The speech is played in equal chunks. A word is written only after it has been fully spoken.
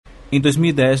Em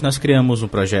 2010, nós criamos um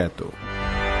projeto.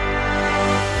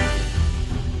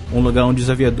 Um lugar onde os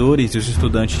aviadores e os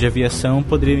estudantes de aviação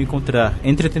poderiam encontrar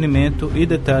entretenimento e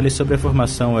detalhes sobre a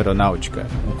formação aeronáutica,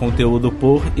 um conteúdo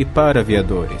por e para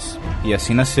aviadores. E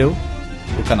assim nasceu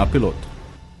o Canal Piloto.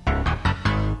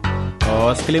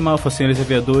 Oscar Malfa, senhores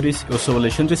aviadores, eu sou o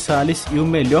Alexandre Salles e o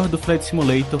melhor do Flight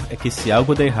Simulator é que se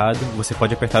algo der errado, você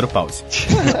pode apertar o pause.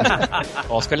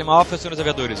 Oscar Malfa, senhores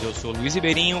aviadores, eu sou o Luiz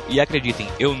Ribeirinho e acreditem,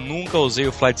 eu nunca usei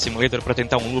o Flight Simulator pra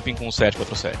tentar um looping com o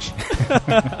 747.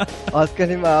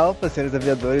 Oscar Malfa, senhores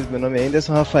aviadores, meu nome é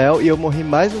Anderson Rafael e eu morri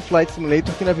mais no Flight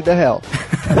Simulator que na vida real.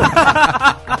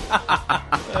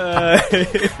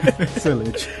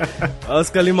 Excelente.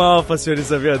 Oscar Lima Alfa,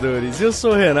 senhores aviadores, eu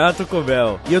sou o Renato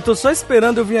Cobel e eu tô só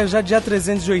esperando eu viajar de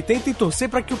A380 e torcer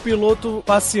pra que o piloto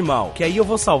passe mal, que aí eu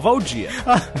vou salvar o dia.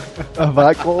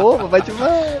 Vai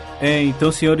demais.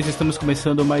 Então, senhores, estamos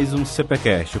começando mais um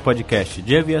CPCast, o podcast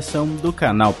de aviação do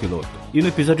Canal Piloto. E no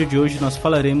episódio de hoje nós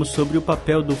falaremos sobre o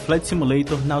papel do Flight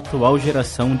Simulator na atual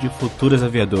geração de futuros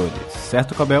aviadores.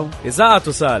 Certo, Cobel?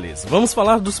 Exato, Salles. Vamos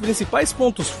falar dos principais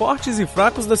pontos fortes e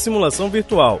fracos da simulação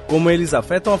virtual, como eles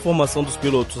afetam a formação dos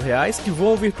pilotos reais que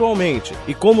voam virtualmente,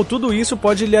 e como tudo isso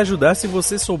pode lhe ajudar se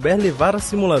você souber levar a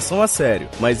simulação a sério.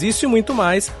 Mas isso e muito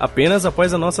mais, apenas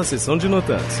após a nossa sessão de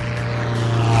notantes.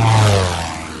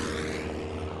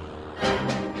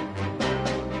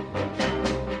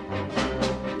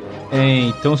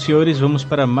 Então, senhores, vamos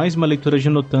para mais uma leitura de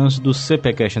notantes do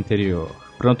CPCast anterior.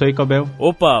 Pronto aí, Cobel?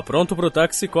 Opa, pronto pro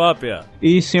Taxicópia.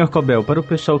 E, senhor Cobel, para o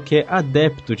pessoal que é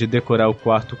adepto de decorar o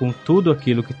quarto com tudo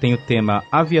aquilo que tem o tema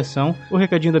aviação, o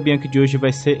recadinho da Bianchi de hoje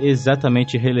vai ser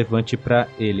exatamente relevante para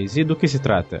eles. E do que se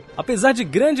trata? Apesar de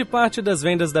grande parte das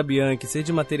vendas da Bianchi ser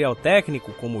de material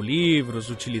técnico, como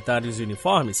livros, utilitários e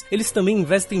uniformes, eles também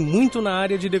investem muito na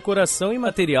área de decoração e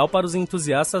material para os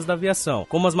entusiastas da aviação,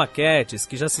 como as maquetes,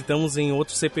 que já citamos em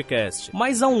outro CPCast.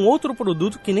 Mas há um outro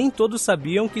produto que nem todos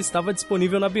sabiam que estava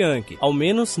disponível na Bianchi, ao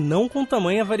menos não com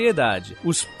tamanha variedade: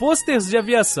 os pôsteres de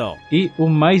aviação. E o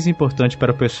mais importante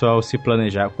para o pessoal se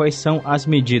planejar, quais são as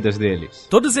medidas deles?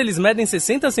 Todos eles medem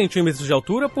 60 centímetros de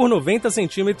altura por 90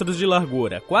 centímetros de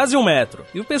largura, quase 1 metro.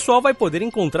 E o pessoal vai poder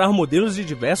encontrar modelos de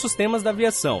diversos temas da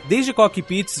aviação, desde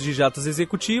cockpits de jatos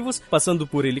executivos, passando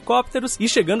por helicópteros e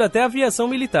chegando até a aviação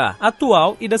militar,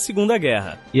 atual e da Segunda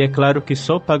Guerra. E é claro que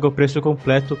só paga o preço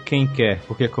completo quem quer,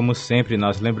 porque como sempre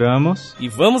nós lembramos... E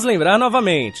vamos lembrar novamente,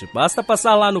 basta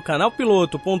passar lá no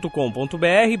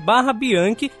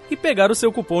canalpiloto.com.br/Bianchi e pegar o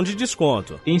seu cupom de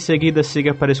desconto. Em seguida,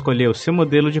 siga para escolher o seu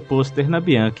modelo de pôster na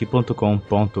bianchi.com.br.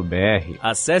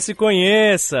 Acesse e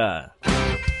conheça!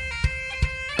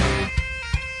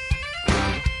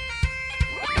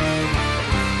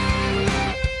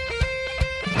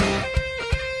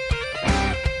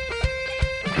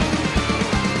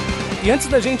 E antes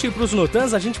da gente ir para os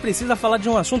notans, a gente precisa falar de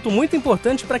um assunto muito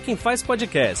importante para quem faz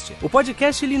podcast. O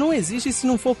podcast ele não existe se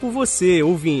não for por você,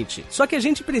 ouvinte. Só que a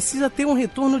gente precisa ter um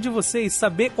retorno de vocês,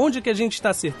 saber onde que a gente está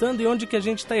acertando e onde que a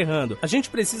gente está errando. A gente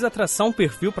precisa traçar um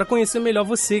perfil para conhecer melhor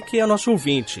você, que é nosso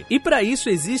ouvinte. E para isso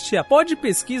existe a Pod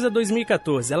Pesquisa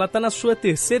 2014. Ela está na sua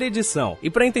 3ª edição. E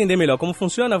para entender melhor como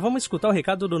funciona, vamos escutar o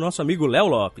recado do nosso amigo Léo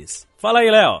Lopes. Fala aí,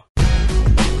 Léo!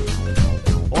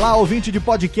 Olá, ouvinte de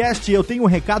podcast, eu tenho um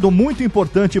recado muito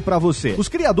importante para você. Os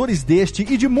criadores deste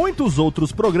e de muitos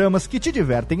outros programas que te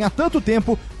divertem há tanto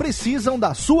tempo precisam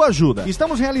da sua ajuda.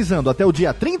 Estamos realizando até o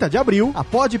dia 30 de abril a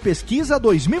Pod Pesquisa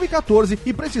 2014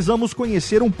 e precisamos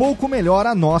conhecer um pouco melhor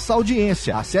a nossa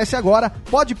audiência. Acesse agora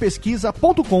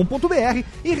podpesquisa.com.br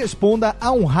e responda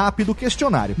a um rápido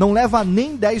questionário. Não leva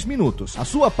nem 10 minutos. A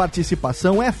sua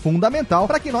participação é fundamental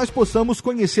para que nós possamos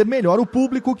conhecer melhor o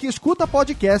público que escuta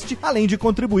podcast, além de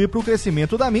contribuir para o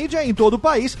crescimento da mídia em todo o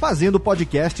país, fazendo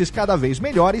podcasts cada vez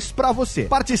melhores para você.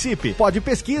 Participe!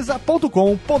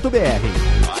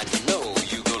 podpesquisa.com.br.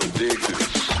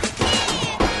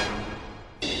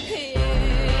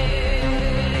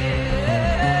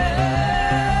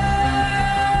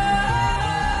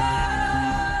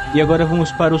 E agora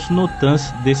vamos para os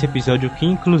notans desse episódio, que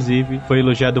inclusive foi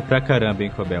elogiado pra caramba, hein,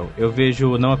 Cobel? Eu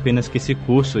vejo não apenas que esse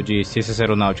curso de Ciências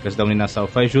Aeronáuticas da Uninasal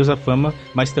faz jus à fama,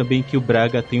 mas também que o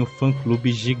Braga tem um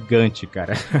fã-clube gigante,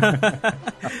 cara.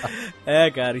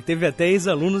 Cara, e teve até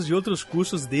ex-alunos de outros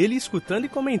cursos dele escutando e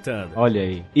comentando. Olha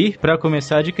aí. E, pra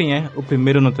começar, de quem é o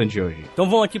primeiro notan de hoje? Então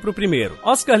vamos aqui pro primeiro.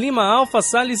 Oscar Lima Alfa,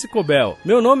 Salles e Cobel.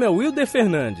 Meu nome é Wilder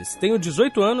Fernandes, tenho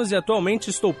 18 anos e atualmente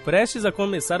estou prestes a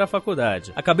começar a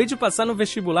faculdade. Acabei Acabei de passar no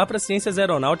vestibular para Ciências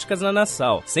Aeronáuticas na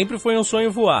Nassau. Sempre foi um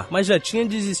sonho voar, mas já tinha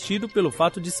desistido pelo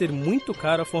fato de ser muito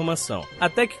caro a formação.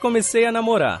 Até que comecei a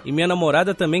namorar, e minha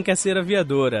namorada também quer ser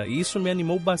aviadora, e isso me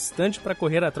animou bastante para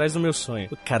correr atrás do meu sonho.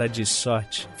 O cara de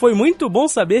sorte. Foi muito bom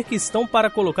saber que estão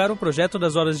para colocar o projeto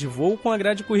das horas de voo com a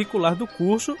grade curricular do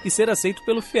curso e ser aceito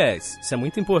pelo FIES. Isso é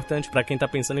muito importante para quem tá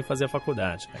pensando em fazer a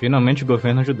faculdade. Finalmente o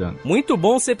governo ajudando. Muito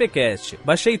bom o CPcast.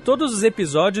 Baixei todos os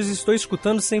episódios e estou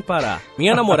escutando sem parar.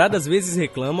 Minha namorada às vezes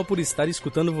reclama por estar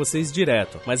escutando vocês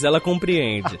direto, mas ela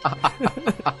compreende.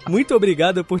 Muito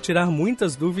obrigado por tirar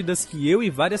muitas dúvidas que eu e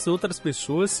várias outras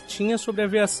pessoas tinham sobre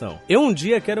aviação. Eu um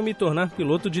dia quero me tornar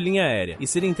piloto de linha aérea e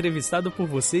ser entrevistado por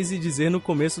vocês e dizer no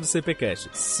começo do CPcast: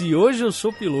 se hoje eu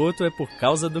sou piloto é por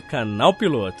causa do Canal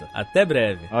Piloto. Até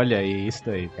breve. Olha aí, isso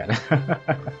aí, cara.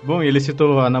 Bom, ele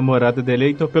citou a namorada dele,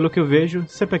 então pelo que eu vejo,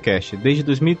 CPcast, desde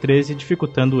 2013,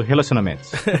 dificultando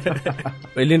relacionamentos.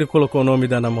 Ele colocou o nome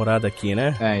da namorada aqui,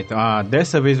 né? Então,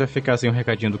 dessa vez vai ficar assim um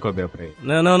recadinho do Cobel pra ele.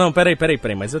 Não, peraí,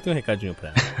 mas eu tenho um recadinho pra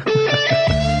ela.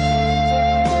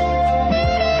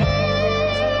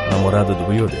 Namorada do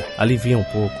Wilder, alivia um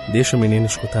pouco, deixa o menino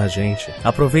escutar a gente.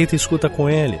 Aproveita e escuta com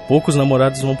ele. Poucos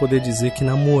namorados vão poder dizer que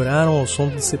namoraram ao som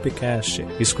do CPcast,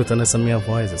 escutando essa minha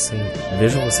voz assim.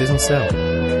 Vejo vocês no céu.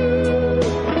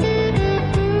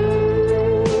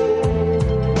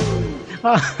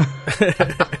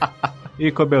 E,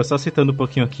 Cobel, só citando um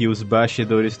pouquinho aqui os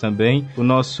bastidores também, o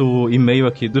nosso e-mail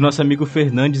aqui do nosso amigo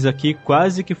Fernandes aqui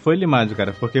quase que foi limado,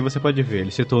 cara, porque você pode ver, ele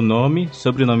citou o nome,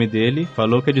 sobrenome dele,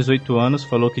 falou que é 18 anos,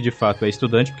 falou que de fato é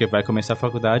estudante, porque vai começar a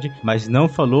faculdade, mas não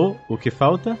falou o que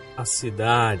falta? A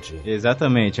cidade.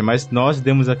 Exatamente, mas nós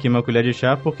demos aqui uma colher de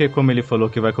chá, porque como ele falou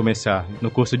que vai começar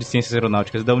no curso de Ciências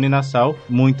Aeronáuticas da Uninassal,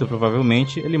 muito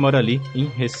provavelmente ele mora ali em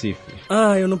Recife.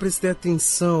 Eu não prestei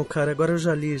atenção, cara, agora eu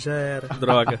já li, já era.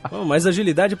 Droga. Bom, mas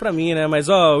agilidade pra mim, né? Mas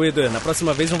Wilder, na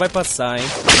próxima vez não vai passar, hein?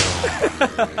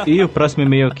 E o próximo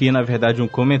e-mail aqui, na verdade, um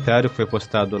comentário foi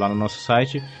postado lá no nosso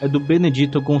site, é do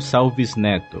Benedito Gonçalves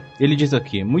Neto. Ele diz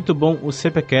aqui: muito bom o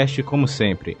CPcast, como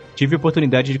sempre. Tive a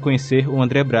oportunidade de conhecer o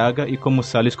André Braga e, como o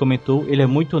Salles comentou, ele é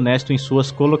muito honesto em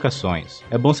suas colocações.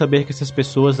 É bom saber que essas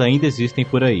pessoas ainda existem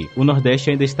por aí. O Nordeste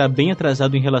ainda está bem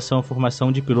atrasado em relação à formação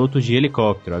de pilotos de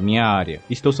helicóptero, a minha área.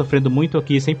 Estou sofrendo muito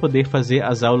aqui sem poder fazer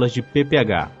as aulas de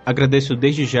PPH. Agradeço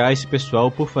desde já esse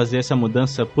pessoal por fazer essa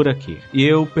mudança por aqui. E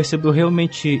eu percebo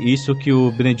realmente isso que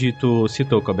o Benedito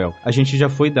citou, Cobel. A gente já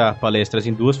foi dar palestras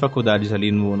em 2 faculdades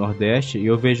ali no Nordeste e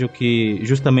eu vejo que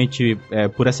justamente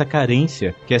por essa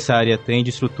carência que essa área tem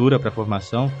de estrutura para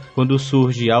formação, quando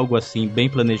surge algo assim bem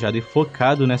planejado e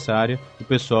focado nessa área, o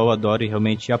pessoal adora e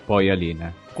realmente apoia ali,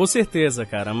 né? Com certeza,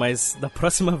 cara, mas da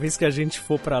próxima vez que a gente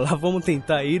for pra lá, vamos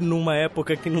tentar ir numa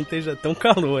época que não esteja tão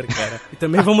calor, cara. E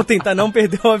também vamos tentar não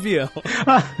perder o avião.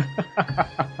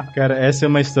 Cara, essa é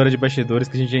uma história de bastidores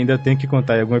que a gente ainda tem que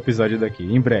contar em algum episódio daqui,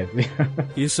 em breve.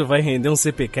 Isso vai render um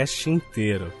CPcast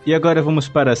inteiro. E agora vamos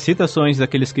para as citações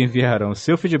daqueles que enviaram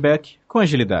seu feedback com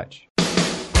agilidade.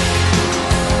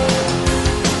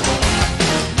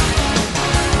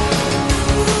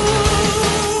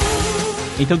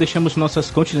 Então deixamos nossas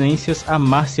continências a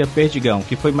Márcia Perdigão,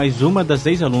 que foi mais uma das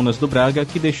ex-alunas do Braga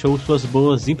que deixou suas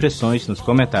boas impressões nos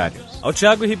comentários. Ao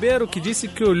Thiago Ribeiro, que disse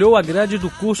que olhou a grade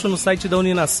do curso no site da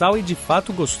Uninassal e de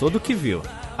fato gostou do que viu.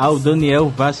 Ao Daniel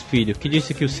Vaz Filho, que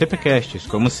disse que os CPcasts,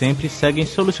 como sempre, seguem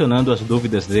solucionando as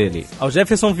dúvidas dele. Ao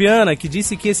Jefferson Viana, que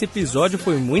disse que esse episódio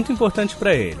foi muito importante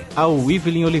para ele. Ao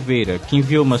Evelyn Oliveira, que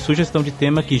enviou uma sugestão de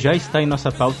tema que já está em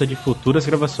nossa pauta de futuras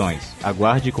gravações.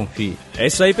 Aguarde e confie. É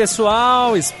isso aí,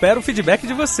 pessoal. Espero o feedback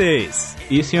de vocês.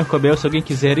 E, Sr. Cobel, se alguém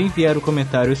quiser enviar um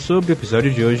comentário sobre o episódio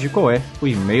de hoje, qual é o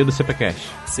e-mail do CPcast?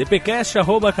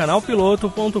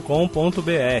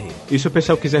 cpcast@canalpiloto.com.br. E se o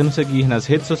pessoal quiser nos seguir nas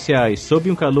redes sociais sob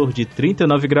um calor de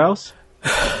 39 graus...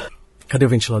 Cadê o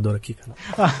ventilador aqui, cara?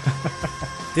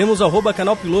 Temos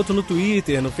 @canalpiloto no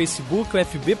Twitter, no Facebook,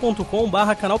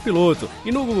 fb.com/canalpiloto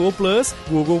e no Google Plus,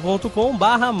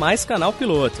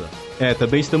 google.com/maiscanalpiloto.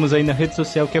 Também estamos aí na rede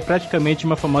social, que é praticamente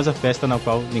uma famosa festa na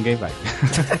qual ninguém vai.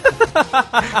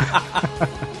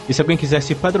 E se alguém quiser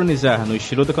se padronizar no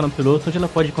estilo do Canal Piloto, onde ela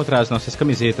pode encontrar as nossas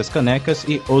camisetas, canecas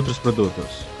e outros produtos?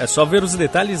 É só ver os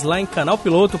detalhes lá em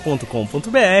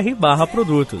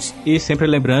canalpiloto.com.br/produtos. E sempre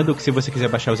lembrando que se você quiser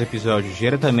baixar os episódios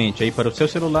diretamente aí para o seu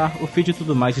celular, o feed e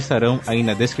tudo mais estarão aí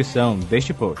na descrição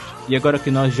deste post. E agora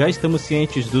que nós já estamos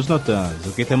cientes dos notans,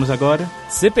 o que temos agora?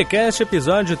 CPcast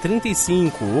episódio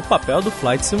 35, o papel do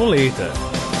Flight Simulator.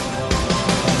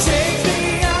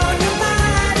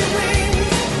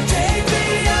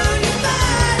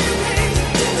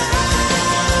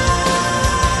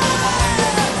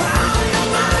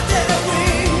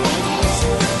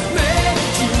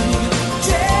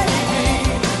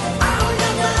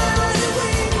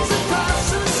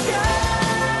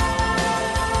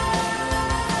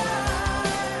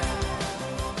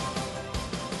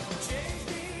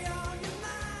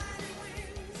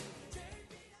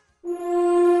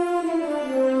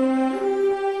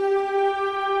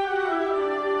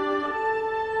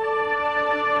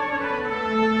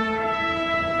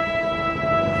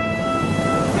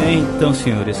 Então,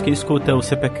 senhores, quem escuta o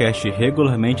CPCast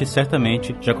regularmente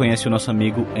certamente já conhece o nosso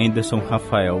amigo Anderson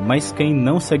Rafael, mas quem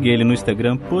não segue ele no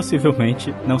Instagram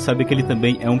possivelmente não sabe que ele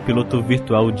também é um piloto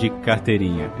virtual de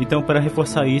carteirinha. Então, para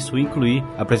reforçar isso e incluir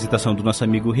a apresentação do nosso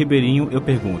amigo Ribeirinho, eu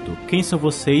pergunto: quem são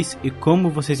vocês e como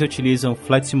vocês utilizam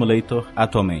Flight Simulator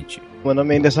atualmente? Meu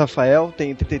nome é Anderson Rafael,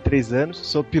 tenho 33 anos,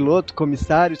 sou piloto,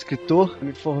 comissário, escritor.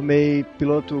 Me formei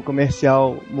piloto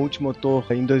comercial multimotor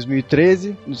em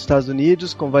 2013 nos Estados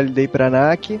Unidos, convalidei para a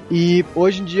ANAC e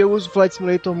hoje em dia eu uso o Flight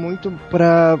Simulator muito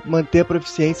para manter a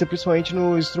proficiência, principalmente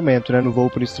no instrumento, no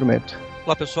voo por instrumento.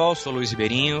 Olá pessoal, sou Luiz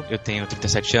Ribeirinho, eu tenho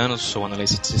 37 anos, sou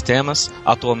analista de sistemas,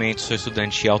 atualmente sou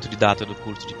estudante autodidata do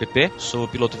curso de PP, sou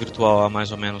piloto virtual há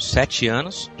mais ou menos 7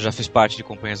 anos, já fiz parte de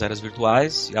companhias aéreas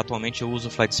virtuais e atualmente eu uso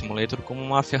o Flight Simulator como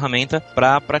uma ferramenta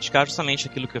para praticar justamente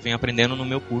aquilo que eu venho aprendendo no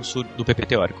meu curso do PP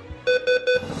teórico.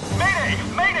 Mayday!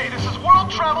 Mayday! This is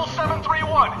World Travel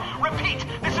 731. Repeat,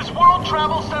 this is World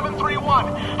Travel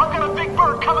 731. I've got a big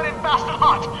bird coming in fast and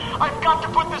hot. I've got to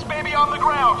put this baby on the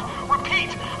ground.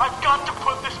 Repeat, I've got to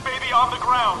put this baby on the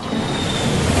ground.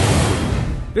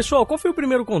 Pessoal, qual foi o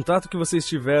primeiro contato que vocês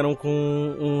tiveram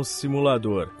com um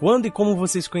simulador? Quando e como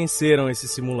vocês conheceram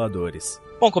esses simuladores?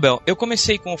 Bom, Cobel, eu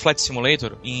comecei com o Flight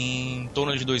Simulator em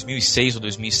torno de 2006 ou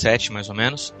 2007, mais ou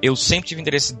menos. Eu sempre tive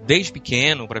interesse desde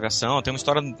pequeno por aviação. Eu tenho uma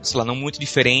história, sei lá, não muito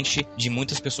diferente de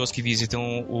muitas pessoas que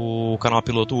visitam o canal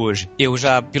Piloto hoje. Eu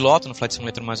já piloto no Flight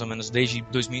Simulator mais ou menos desde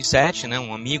 2007, né?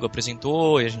 Um amigo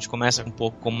apresentou e a gente começa um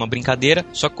pouco como uma brincadeira.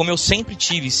 Só que como eu sempre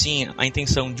tive, sim, a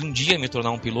intenção de um dia me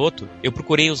tornar um piloto, eu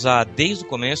procurei usar desde o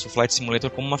começo o Flight Simulator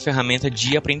como uma ferramenta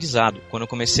de aprendizado. Quando eu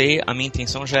comecei, a minha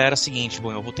intenção já era a seguinte: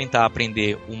 bom, eu vou tentar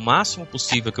aprender o máximo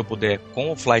possível que eu puder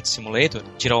com o Flight Simulator,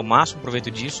 tirar o máximo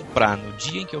proveito disso para no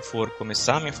dia em que eu for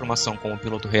começar a minha formação como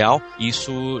piloto real,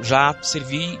 isso já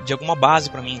servir de alguma base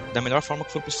para mim, da melhor forma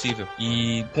que for possível.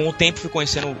 E com o tempo fui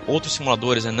conhecendo outros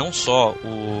simuladores, né? Não só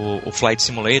o Flight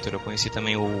Simulator, eu conheci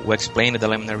também o X-Plane da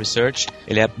Laminar Research.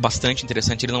 Ele é bastante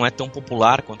interessante, ele não é tão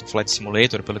popular quanto o Flight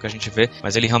Simulator, pelo que a gente vê,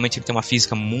 mas ele realmente tem uma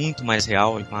física muito mais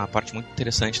real, uma parte muito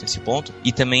interessante nesse ponto.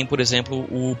 E também, por exemplo,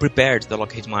 o Prepared da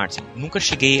Lockheed Martin. Nunca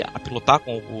cheguei a pilotar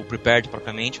com o Prepared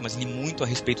propriamente, mas li muito a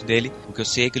respeito dele. O que eu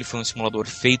sei é que ele foi um simulador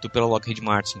feito pela Lockheed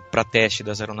Martin para teste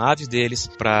das aeronaves deles,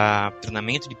 para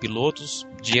treinamento de pilotos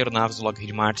de aeronaves da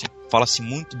Lockheed Martin. Fala-se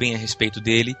muito bem a respeito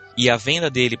dele, e a venda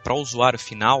dele para o usuário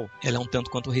final, ela é um tanto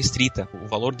quanto restrita. O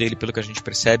valor dele, pelo que a gente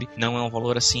percebe, não é um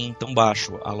valor assim tão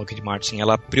baixo. A Lockheed Martin,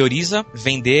 ela prioriza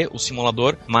vender o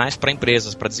simulador mais para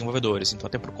empresas, para desenvolvedores. Então,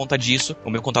 até por conta disso, o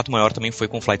meu contato maior também foi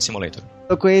com o Flight Simulator.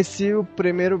 Eu conheci meu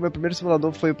primeiro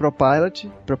simulador foi o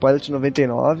ProPilot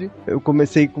 99. Eu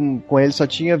comecei com ele, só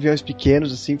tinha aviões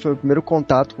pequenos, assim, foi o primeiro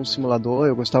contato com o simulador.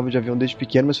 Eu gostava de avião desde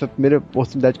pequeno, mas foi a primeira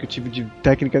oportunidade que eu tive de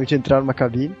tecnicamente entrar numa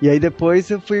cabine. E aí depois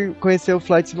eu fui conhecer o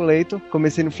Flight Simulator,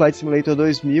 comecei no Flight Simulator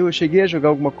 2000, eu cheguei a jogar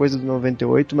alguma coisa do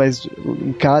 98, mas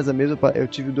em casa mesmo eu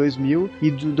tive o 2000 e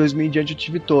do 2000 em diante eu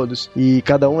tive todos. E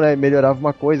cada um, né, melhorava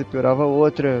uma coisa, piorava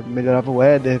outra, melhorava o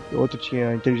weather, outro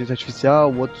tinha inteligência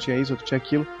artificial, o outro tinha isso, outro tinha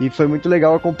aquilo. E foi muito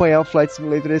legal acompanhar o Flight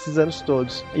Simulator esses anos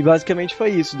todos. E basicamente foi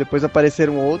isso. Depois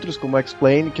apareceram outros, como o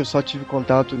X-Plane, que eu só tive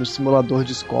contato no simulador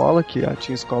de escola, que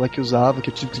tinha escola que usava, que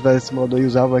eu tive que fazer simulador e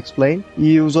usava o X-Plane.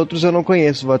 E os outros eu não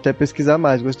conheço, vou até pesquisar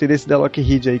mais. Gostei desse da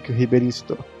Lockheed aí que o Ribeirinho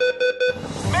citou.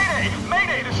 Mayday!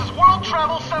 Mayday! This is World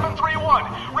Travel 731.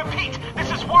 Repeat,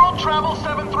 this is World Travel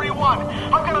 731.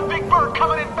 I've got a big bird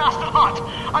coming in fast and hot.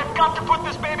 I've got to put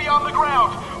this baby on the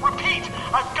ground. Repeat,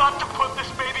 I've got to put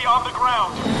this baby on the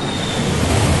ground.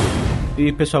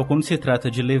 E pessoal, quando se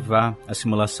trata de levar a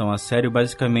simulação a sério,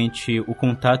 basicamente o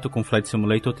contato com o Flight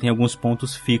Simulator tem alguns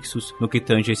pontos fixos no que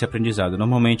tange esse aprendizado.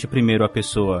 Normalmente, primeiro a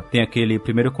pessoa tem aquele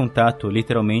primeiro contato,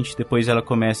 literalmente, depois ela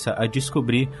começa a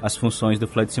descobrir as funções do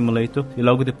Flight Simulator e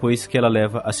logo depois que ela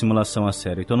leva a simulação a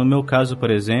sério. Então, no meu caso, por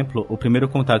exemplo, o primeiro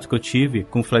contato que eu tive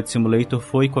com o Flight Simulator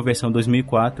foi com a versão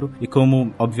 2004 e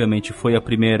como, obviamente, foi a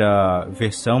primeira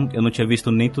versão, eu não tinha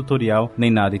visto nem tutorial,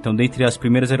 nem nada. Então, dentre as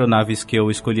primeiras aeronaves que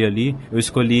eu escolhi ali, eu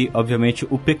escolhi, obviamente,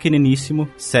 o pequeniníssimo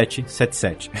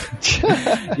 777.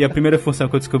 E a primeira função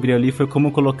que eu descobri ali foi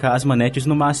como colocar as manetes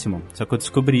no máximo. Só que eu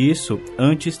descobri isso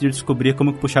antes de descobrir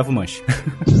como que puxava o manche.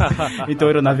 Então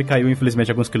a aeronave caiu,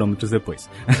 infelizmente, alguns quilômetros depois.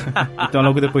 Então,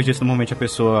 logo depois disso, normalmente a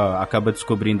pessoa acaba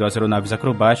descobrindo as aeronaves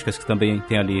acrobáticas, que também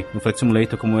tem ali no Flight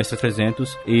Simulator, como o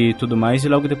ESA-300 e tudo mais. E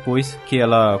logo depois que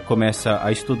ela começa a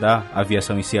estudar a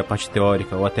aviação em si, a parte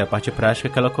teórica ou até a parte prática,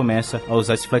 que ela começa a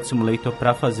usar esse Flight Simulator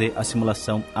para fazer as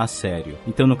simulação a sério.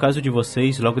 Então, no caso de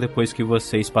vocês, logo depois que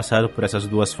vocês passaram por essas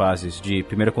duas fases de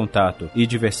primeiro contato e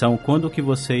diversão, quando que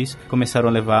vocês começaram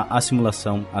a levar a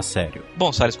simulação a sério?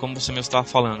 Bom, Salles, como você mesmo estava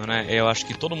falando, né? Eu acho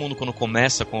que todo mundo, quando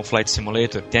começa com o Flight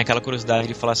Simulator, tem aquela curiosidade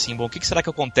de falar assim, bom, o que será que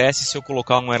acontece se eu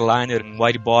colocar um airliner, um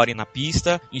widebody na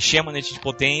pista, encher a manete de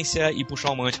potência e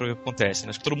puxar o manche para ver o que acontece?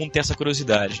 Acho que todo mundo tem essa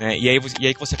curiosidade, né? E aí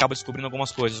que você acaba descobrindo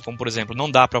algumas coisas, como, por exemplo, não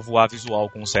dá para voar visual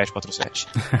com o 747.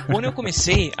 Quando eu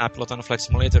comecei a pilotar no Flight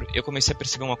Simulator, eu comecei a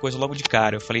perceber uma coisa logo de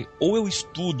cara. Eu falei, ou eu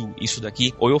estudo isso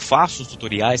daqui, ou eu faço os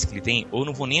tutoriais que ele tem, ou eu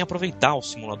não vou nem aproveitar o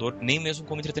simulador, nem mesmo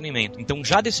como entretenimento. Então,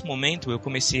 já desse momento, eu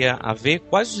comecei a ver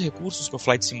quais os recursos que o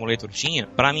Flight Simulator tinha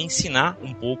para me ensinar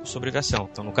um pouco sobre aviação.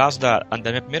 Então, no caso da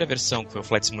minha primeira versão, que foi o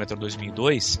Flight Simulator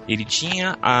 2002, ele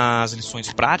tinha as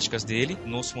lições práticas dele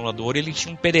no simulador, ele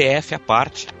tinha um PDF à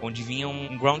parte, onde vinha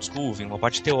um ground school, vinha uma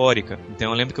parte teórica.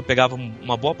 Então, eu lembro que eu pegava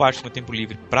uma boa parte do meu tempo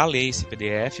livre para ler esse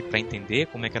PDF, para entender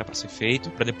como é que era para ser feito,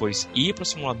 para depois ir para o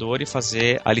simulador e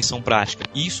fazer a lição prática.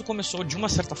 E isso começou, de uma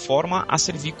certa forma, a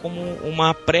servir como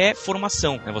uma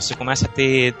pré-formação, né? Você começa a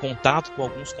ter contato com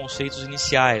alguns conceitos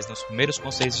iniciais, né? Os primeiros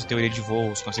conceitos de teoria de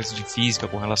voo, os conceitos de física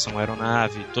com relação à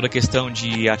aeronave, toda a questão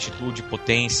de atitude,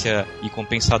 potência e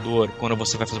compensador. Quando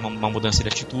você vai fazer uma mudança de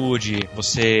atitude,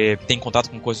 você tem contato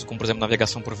com coisas como, por exemplo,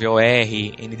 navegação por VOR,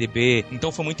 NDB.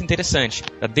 Então foi muito interessante.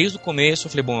 Desde o começo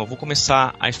eu falei, bom, eu vou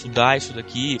começar a estudar isso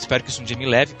daqui, espero que isso um dia me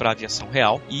leve para a aviação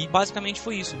real. E basicamente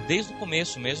foi isso. Desde o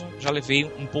começo mesmo, já levei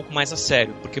um pouco mais a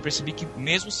sério, porque eu percebi que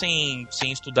mesmo sem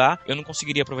estudar, eu não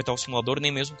conseguiria aproveitar o simulador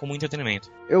nem mesmo como entretenimento.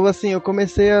 Eu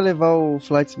comecei a levar o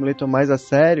Flight Simulator mais a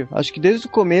sério. Acho que desde o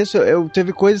começo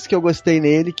teve coisas que eu gostei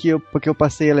nele porque eu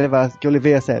passei a levar, que eu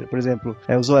levei a sério. Por exemplo,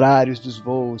 os horários dos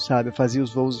voos, sabe? Eu fazia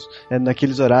os voos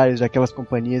naqueles horários daquelas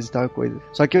companhias e tal coisa.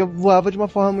 Só que eu voava de uma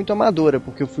forma muito amadora,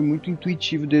 porque eu fui muito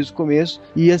intuitivo desde o começo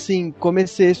e assim,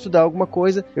 comecei a estudar alguma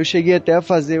coisa. Eu cheguei até a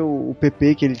fazer o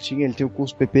PP que ele tem o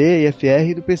curso PP, IFR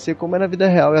e do PC como é na vida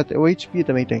real, até o HP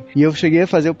também tem. E eu cheguei a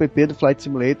fazer o PP do Flight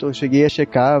Simulator, eu cheguei a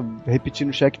checar, repetindo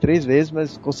o check 3 vezes,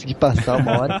 mas consegui passar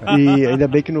uma hora. E ainda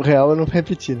bem que no real eu não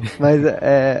repeti, né? Mas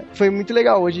foi muito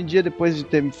legal. Hoje em dia, depois de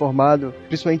ter me formado,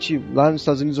 principalmente lá nos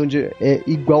Estados Unidos, onde é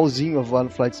igualzinho a voar no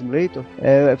Flight Simulator,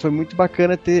 foi muito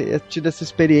bacana ter tido essa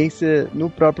experiência no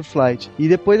próprio Flight. E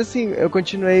depois, assim, eu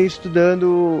continuei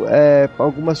estudando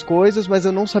algumas coisas, mas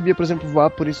eu não sabia, por exemplo, voar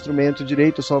por instrumento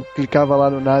direito, eu só clicava lá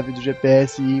no nave do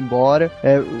GPS e ia embora.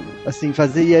 Assim,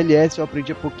 fazer ILS eu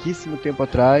aprendi há pouquíssimo tempo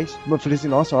atrás. Eu falei assim,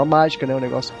 nossa, é uma mágica, né? O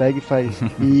negócio pega e faz.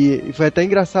 e foi até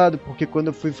engraçado, porque quando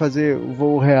eu fui fazer o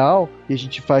voo real, e a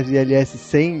gente faz ILS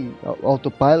sem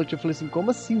autopilot, eu falei assim,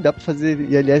 como assim dá pra fazer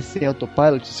ILS sem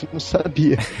autopilot? Isso eu não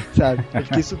sabia, sabe? Eu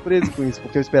fiquei surpreso com isso,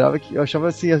 porque eu achava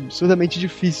assim, absurdamente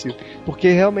difícil, porque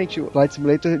realmente o Flight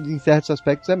Simulator, em certos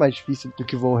aspectos, é mais difícil do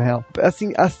que o voo real.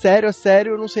 Assim, a sério,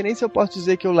 eu não sei nem se eu posso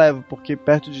dizer que eu levo, porque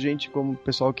perto de gente como o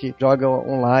pessoal que joga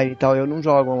online e tal, eu não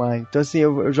jogo online. Então assim,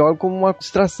 eu jogo como uma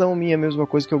distração minha mesmo, uma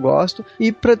coisa que eu gosto,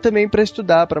 e também pra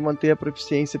estudar, pra manter a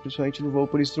proficiência, principalmente no voo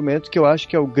por instrumento, que eu acho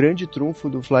que é o grande trunfo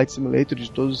do Flight Simulator,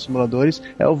 de todos os simuladores,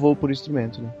 é o voo por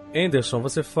instrumento, né? Anderson,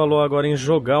 você falou agora em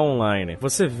jogar online.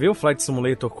 Você vê o Flight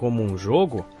Simulator como um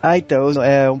jogo? Então,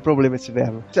 é um problema esse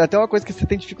verbo. Até uma coisa que você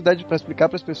tem dificuldade para explicar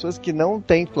para as pessoas que não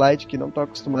têm Flight, que não estão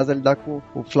acostumadas a lidar com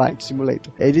o Flight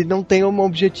Simulator. Ele não tem um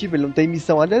objetivo, ele não tem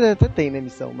missão. Aliás, até tem, né,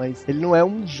 missão, mas ele não é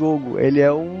um jogo, ele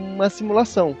é uma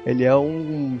simulação. Ele é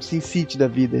um SimCity da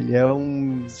vida, ele é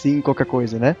um sim qualquer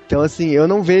coisa, né? Então, assim, eu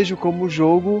não vejo como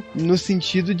jogo no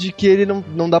sentido de que ele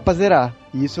não dá pra zerar.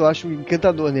 E isso eu acho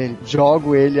encantador nele.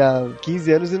 Jogo ele há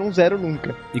 15 anos e não zero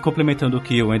nunca. E complementando o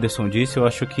que o Anderson disse, eu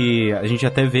acho que a gente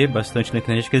até vê bastante na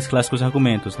internet aqueles clássicos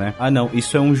argumentos, né? Ah, não,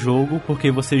 isso é um jogo porque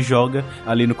você joga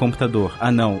ali no computador. Ah,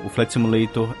 não, o Flight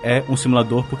Simulator é um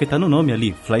simulador porque tá no nome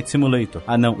ali, Flight Simulator.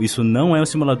 Ah, não, isso não é um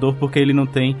simulador porque ele não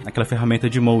tem aquela ferramenta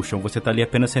de motion. Você tá ali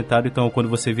apenas sentado, então quando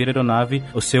você vira a aeronave,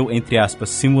 o seu, entre aspas,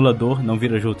 simulador não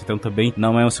vira junto, então também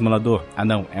não é um simulador. Ah,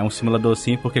 não, é um simulador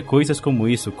sim porque coisas como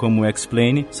isso, como o X-Plane,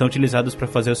 são utilizados para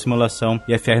fazer a simulação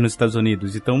IFR nos Estados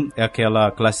Unidos. Então é aquela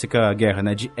clássica guerra,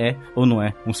 né, de ou não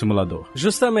é um simulador.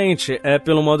 Justamente, é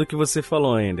pelo modo que você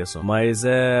falou, Anderson, mas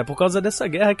é por causa dessa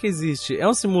guerra que existe. É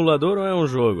um simulador ou é um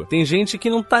jogo? Tem gente que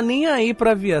não tá nem aí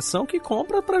pra aviação, que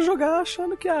compra pra jogar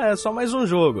achando que é só mais um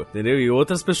jogo, entendeu? E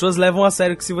outras pessoas levam a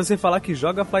sério que se você falar que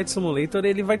joga Flight Simulator,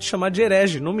 ele vai te chamar de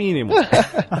herege, no mínimo.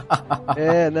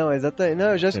 Não, exatamente.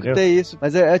 Não, eu já escutei isso.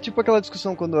 Mas é tipo aquela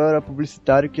discussão quando eu era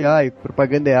publicitário que,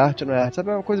 propaganda é arte ou não é arte, sabe?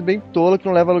 É uma coisa bem tola que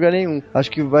não leva a lugar nenhum.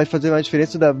 Acho que vai fazer uma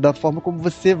diferença da forma como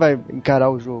você vai encarar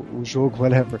o jogo,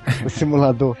 whatever, o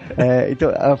simulador.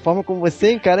 Então, a forma como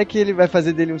você encara que ele vai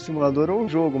fazer dele um simulador ou um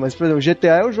jogo. Mas, por exemplo, o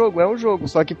GTA é um jogo,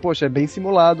 só que, poxa, é bem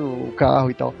simulado o carro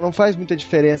e tal. Não faz muita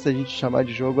diferença a gente chamar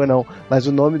de jogo ou não, mas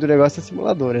o nome do negócio é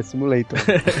simulador, é simulator.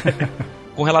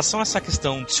 Com relação a essa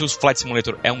questão se o Flight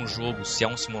Simulator é um jogo, se é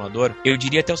um simulador, eu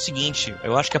diria até o seguinte,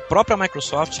 eu acho que a própria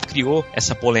Microsoft criou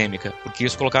essa polêmica, porque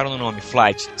eles colocaram no nome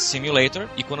Flight Simulator,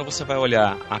 e quando você vai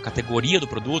olhar a categoria do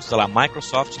produto, tá lá,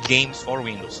 Microsoft Games for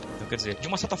Windows. Então, quer dizer, de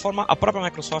uma certa forma, a própria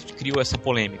Microsoft criou essa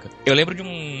polêmica. Eu lembro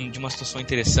de uma situação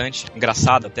interessante,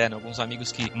 engraçada até, né? Alguns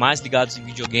amigos que mais ligados em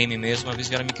videogame mesmo, uma vez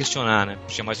vieram me questionar, né?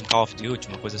 Tinha mais um Call of Duty,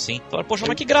 uma coisa assim. Falaram, poxa,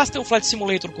 mas que graça ter um Flight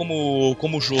Simulator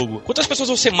como jogo? Quantas pessoas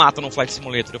você mata num Flight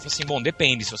Simulator? Eu falei assim, bom,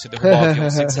 depende, se você derrubar o avião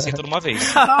 160 de uma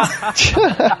vez.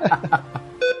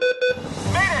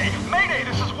 Mayday,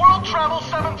 this is World Travel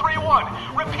 731.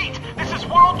 Repeat, this is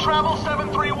World Travel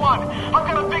 731. I've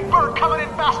got a big bird coming in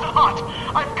fast and hot.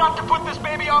 I've got to put this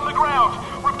baby on the ground.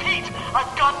 Repeat,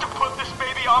 I've got to put this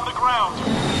baby on the ground.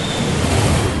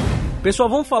 Pessoal,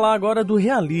 vamos falar agora do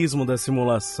realismo da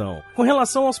simulação. Com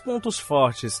relação aos pontos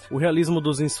fortes, o realismo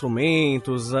dos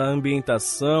instrumentos, a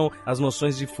ambientação, as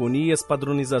noções de fonia, as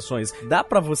padronizações, dá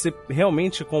pra você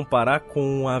realmente comparar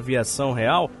com a aviação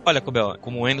real? Olha, Cobel,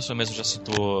 como o Anderson mesmo já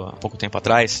citou há pouco tempo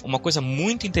atrás, uma coisa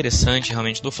muito interessante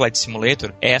realmente do Flight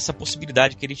Simulator é essa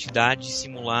possibilidade que ele te dá de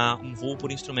simular um voo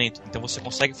por instrumento. Então você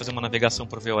consegue fazer uma navegação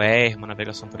por VOR, uma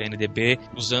navegação por NDB,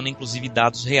 usando inclusive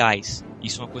dados reais.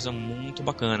 Isso é uma coisa muito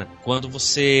bacana. Quando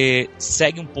você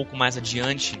segue um pouco mais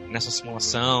adiante nessa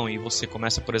simulação e você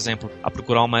começa, por exemplo, a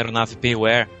procurar uma aeronave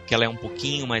payware, que ela é um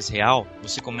pouquinho mais real,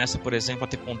 você começa, por exemplo, a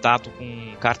ter contato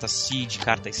com carta SID,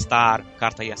 carta STAR,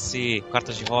 carta IAC,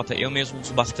 cartas de rota. Eu mesmo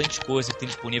uso bastante coisa que tem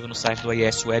disponível no site do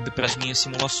IS Web para as minhas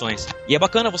simulações. E é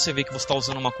bacana você ver que você está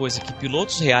usando uma coisa que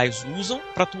pilotos reais usam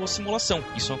para a tua simulação.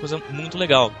 Isso é uma coisa muito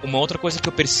legal. Uma outra coisa que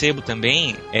eu percebo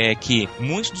também é que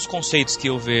muitos dos conceitos que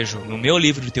eu vejo no meu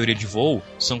livro de teoria de voo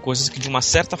são coisas que, de uma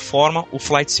certa forma, o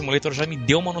Flight Simulator já me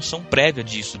deu uma noção prévia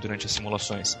disso durante as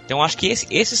simulações. Então acho que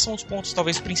esses são os pontos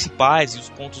talvez principais e os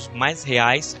pontos mais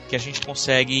reais que a gente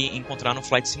consegue encontrar no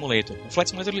Flight Simulator. O Flight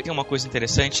Simulator ele tem uma coisa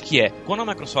interessante que é, quando a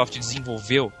Microsoft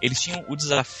desenvolveu, eles tinham o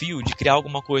desafio de criar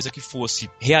alguma coisa que fosse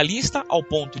realista ao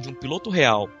ponto de um piloto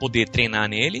real poder treinar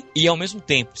nele e ao mesmo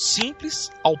tempo simples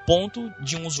ao ponto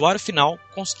de um usuário final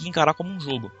conseguir encarar como um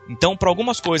jogo. Então, para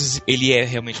algumas coisas ele é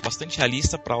realmente bastante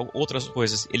realista, para outras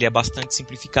coisas ele é bastante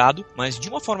simplificado, mas de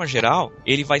uma forma geral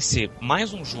ele vai ser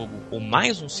mais um jogo ou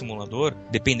mais um simulador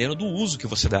dependendo do uso que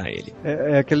você dá a ele.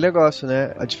 É aquele negócio,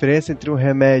 né? A diferença entre um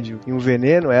remédio e um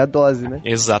veneno é a dose, né?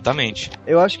 Exatamente.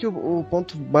 Eu acho que o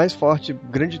ponto mais forte,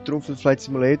 grande trunfo do Flight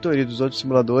Simulator e dos outros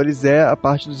simuladores é a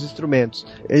parte dos instrumentos.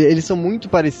 Eles são muito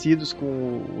parecidos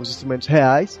com os instrumentos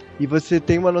reais e você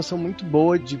tem uma noção muito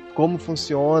boa de como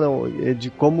funcionam, de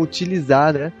como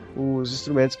utilizar, né, os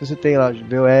instrumentos que você tem lá,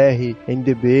 VOR,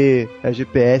 NDB,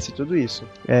 GPS, tudo isso.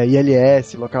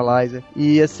 ILS, Localizer.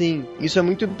 E assim, isso é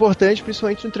muito importante,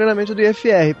 principalmente no treinamento do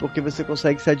IFR, porque você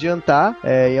consegue se adiantar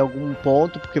em algum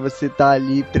ponto, porque você está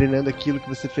ali treinando aquilo que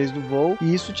você fez no voo,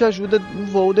 e isso te ajuda no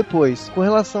voo depois. Com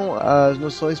relação às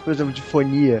noções, por exemplo, de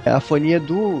fonia, a fonia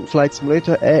do Flight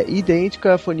Simulator é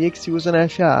idêntica à fonia que se usa na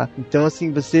FAA. Então,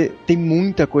 assim, você tem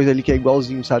muita coisa ali que é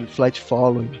igualzinho, sabe? Flight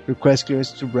Following, Request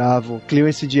Clearance to Bravo,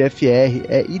 Clearance de FR,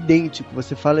 é idêntico,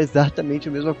 você fala exatamente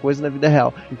a mesma coisa na vida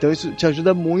real. Então isso te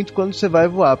ajuda muito quando você vai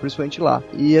voar, principalmente lá.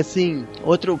 E assim,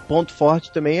 outro ponto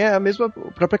forte também é a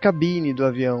própria cabine do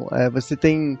avião. Você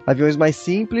tem aviões mais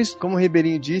simples, como o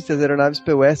Ribeirinho disse, as aeronaves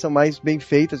PWE são mais bem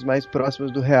feitas, mais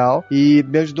próximas do real, e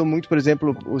me ajudou muito, por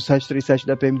exemplo, o 737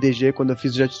 da PMDG, quando eu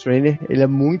fiz o Jet Trainer, ele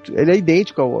é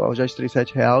idêntico ao Jet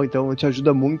 37 real, então te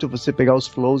ajuda muito você pegar os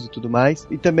flows e tudo mais.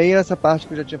 E também essa parte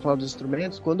que eu já tinha falado dos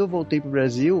instrumentos, quando eu voltei pro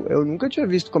Brasil, eu nunca tinha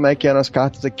visto como é que eram as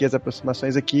cartas aqui, as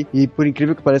aproximações aqui, e por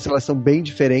incrível que pareça, elas são bem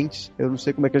diferentes. Eu não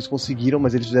sei como é que eles conseguiram,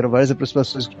 mas eles fizeram várias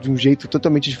aproximações de um jeito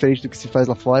totalmente diferente do que se faz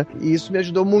lá fora, e isso me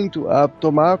ajudou muito a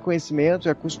tomar conhecimento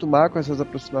e acostumar com essas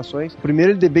aproximações. O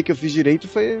primeiro LDB que eu fiz direito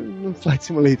foi no Flight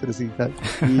Simulator, assim, sabe?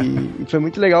 E foi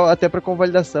muito legal até pra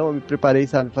convalidação, eu me preparei,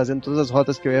 sabe, fazendo todas as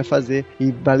rotas que eu ia fazer,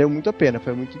 e valeu muito a pena,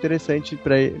 foi muito interessante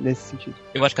nesse sentido.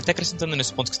 Eu acho que até acrescentando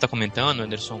nesse ponto que você está comentando,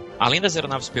 Anderson, além das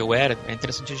aeronaves PWE, é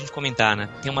interessante interessante a gente comentar, né?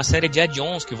 Tem uma série de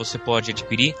add-ons que você pode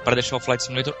adquirir para deixar o Flight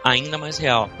Simulator ainda mais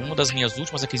real. Uma das minhas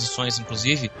últimas aquisições,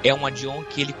 inclusive, é um add-on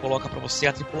que ele coloca para você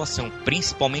a tripulação,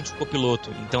 principalmente o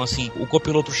copiloto. Então, assim, o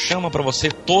copiloto chama para você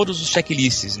todos os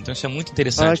checklists. Então, isso é muito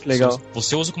interessante. Ah, que legal.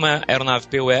 Você usa como aeronave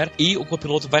POR e o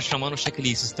copiloto vai chamando os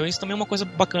checklists. Então, isso também é uma coisa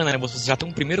bacana, né? Você já tem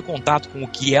um primeiro contato com o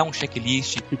que é um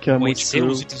checklist, conhecer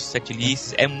os itens dos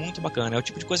checklists. É muito bacana. É o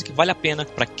tipo de coisa que vale a pena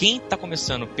para quem tá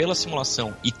começando pela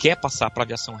simulação e quer passar para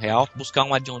aviação real, buscar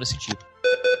um add-on desse tipo.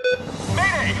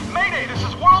 Mayday! Mayday! This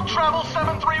is World Travel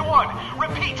 731.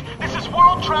 Repeat, this is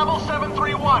World Travel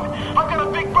 731. I've got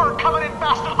a big bird coming in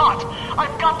fast and hot.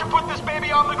 I've got to put this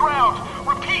baby on the ground.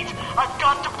 Repeat, I've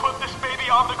got to put this baby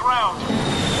on the ground.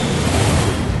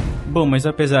 Bom, mas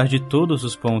apesar de todos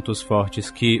os pontos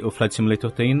fortes que o Flight Simulator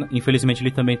tem, infelizmente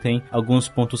ele também tem alguns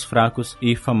pontos fracos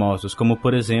e famosos, como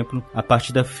por exemplo, a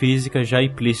parte da física já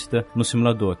implícita no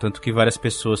simulador, tanto que várias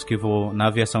pessoas que voam na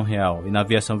aviação real e na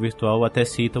aviação virtual até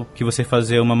citam que você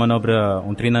fazer uma manobra,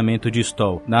 um treinamento de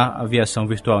stall na aviação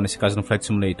virtual, nesse caso no Flight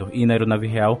Simulator, e na aeronave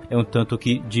real, é um tanto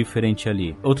que diferente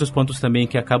ali. Outros pontos também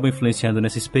que acabam influenciando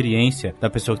nessa experiência da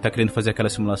pessoa que está querendo fazer aquela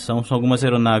simulação são algumas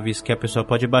aeronaves que a pessoa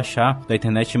pode baixar da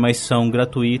internet, mas são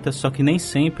gratuitas, só que nem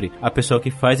sempre a pessoa que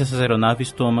faz essas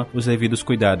aeronaves toma os devidos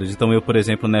cuidados. Então eu, por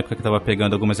exemplo, na época que estava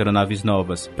pegando algumas aeronaves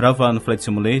novas pra voar no Flight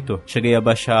Simulator, cheguei a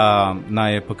baixar na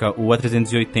época o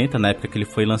A380, na época que ele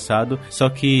foi lançado, só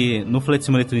que no Flight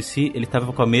Simulator em si, ele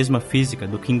estava com a mesma física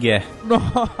do King Air.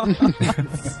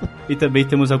 E também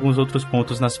temos alguns outros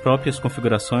pontos nas próprias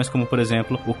configurações, como por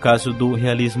exemplo, o caso do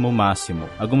realismo máximo.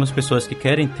 Algumas pessoas que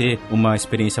querem ter uma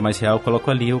experiência mais real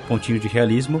colocam ali o pontinho de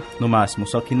realismo no máximo,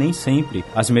 só que nem sempre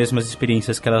as mesmas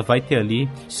experiências que ela vai ter ali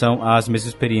são as mesmas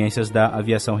experiências da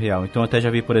aviação real. Então eu até já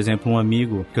vi, por exemplo, um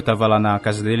amigo que eu tava lá na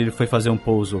casa dele, ele foi fazer um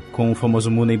pouso com o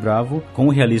famoso Mooney Bravo, com o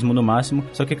realismo no máximo,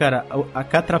 só que, cara, a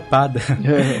catrapada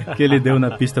que ele deu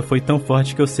na pista foi tão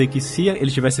forte que eu sei que se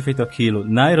ele tivesse feito aquilo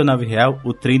na aeronave real,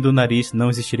 o trem do nariz não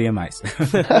existiria mais.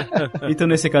 Então,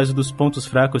 nesse caso dos pontos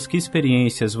fracos, que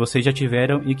experiências vocês já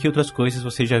tiveram e que outras coisas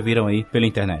vocês já viram aí pela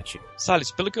internet?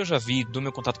 Salles, pelo que eu já vi do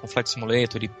meu contato com o Flight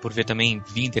Simulator e por ver também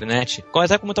via internet,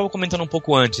 até como eu estava comentando um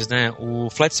pouco antes, né, o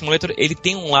Flight Simulator, ele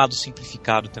tem um lado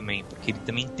simplificado também, porque ele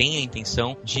também tem a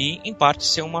intenção de, em parte,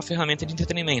 ser uma ferramenta de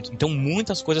entretenimento. Então,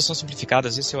 muitas coisas são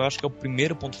simplificadas. Esse eu acho que é o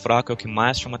primeiro ponto fraco, é o que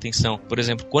mais chama atenção. Por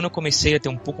exemplo, quando eu comecei a ter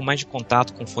um pouco mais de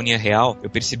contato com fonia real, eu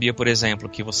percebia, por exemplo,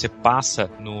 que você passa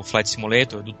no Flight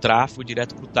Simulator do tráfego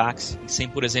direto pro táxi, sem,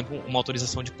 por exemplo, uma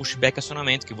autorização de pushback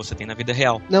acionamento que você tem na vida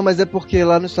real. Não, mas é porque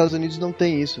lá nos Estados Unidos não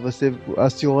tem isso. Você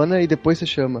aciona e depois você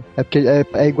chama. É porque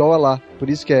é igual a lá. Por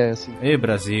isso que é assim. E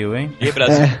Brasil, hein? E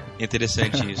Brasil. É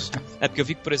interessante isso. É porque eu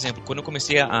vi que, por exemplo, quando eu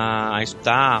comecei a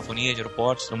estudar a fonia de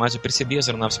aeroportos e tudo mais, eu percebi as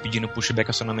aeronaves pedindo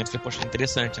pushback acionamento e falei, poxa,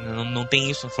 interessante, né? Não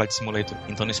tem isso no Flight Simulator.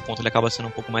 Então, nesse ponto, ele acaba sendo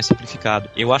um pouco mais simplificado.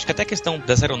 Eu acho que até a questão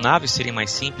das aeronaves serem mais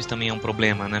simples também é um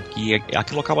problema, né? Porque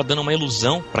aquilo acaba dando uma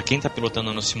ilusão pra quem tá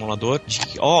pilotando no simulador de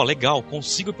que, legal,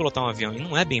 consigo pilotar um avião. E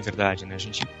não é bem verdade, né? A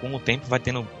gente, com o tempo, vai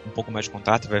tendo um pouco mais de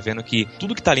contato e vai vendo que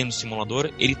tudo que tá ali no simulador,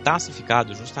 ele tá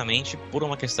simplificado justamente por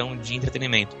uma questão de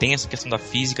entretenimento. Tem essa questão da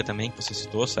física também, que você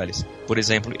citou, Salles. Por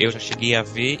exemplo, eu já cheguei a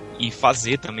ver e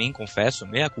fazer também, confesso,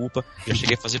 meia culpa, já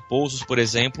cheguei a fazer pousos, por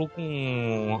exemplo,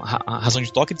 com razão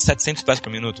de toque de 700 pés por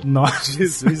minuto. Nossa,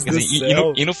 Jesus do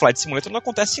céu. E no Flight Simulator não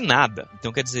acontece nada.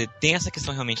 Então, quer dizer, tem essa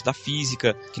questão realmente da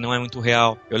física, que não é muito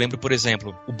real. Eu lembro, por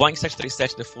exemplo, o Boeing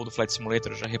 737 Default do Flight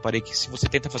Simulator, eu já reparei que se você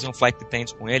tenta fazer um flight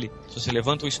detent com ele, se você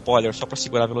levanta o spoiler só para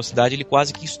segurar a velocidade, ele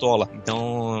quase que estola.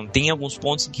 Então, tem alguns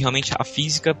pontos em que realmente a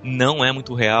física não é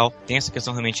muito real. Tem essa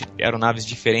questão realmente de aeronaves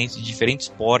diferentes, de diferentes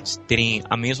portes, terem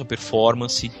a mesma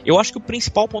performance. Eu acho que o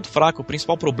principal ponto fraco, o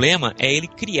principal problema é ele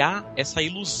criar essa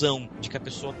ilusão de que a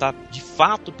pessoa tá de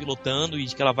fato pilotando e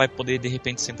de que ela vai poder de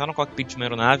repente sentar no cockpit de uma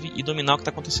aeronave e dominar o que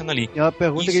tá acontecendo ali. É uma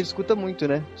pergunta que a gente escuta muito,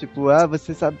 né? Tipo,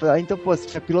 você sabe, então pô,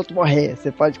 se o piloto morrer,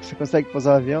 você consegue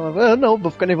pousar o avião? Eu não,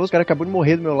 vou ficar nervoso, o cara acabou de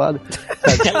morrer do meu lado.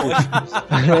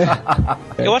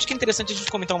 Eu acho que é interessante a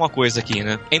gente comentar uma coisa aqui,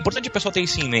 né? É importante a pessoa ter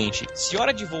isso em mente. Se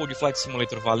hora de voo de Flight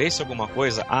Simulator valesse alguma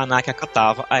coisa, a ANAC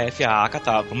acatava, a FAA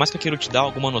acatava. Por mais que aquilo te dá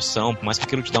alguma noção, por mais que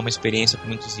aquilo te dá uma experiência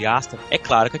como entusiasta, é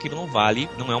claro que aquilo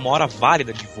não é uma hora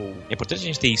válida de voo. É importante a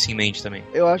gente ter isso em mente também.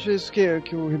 Eu acho isso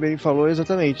que o Ribeirinho falou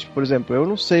exatamente. Por exemplo, eu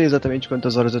não sei exatamente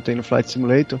quantas horas eu tenho no Flight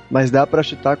Simulator, mas dá pra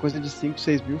chutar coisa de 5,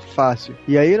 6 mil fácil.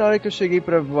 E aí, na hora que eu cheguei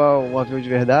pra voar um avião de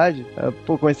verdade,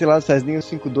 comecei lá no Cessninho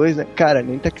 5.2, né? Cara,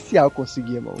 nem taxial eu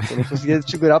conseguia, mano. Eu não conseguia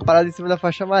segurar a parada em cima da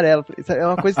faixa amarela. Isso é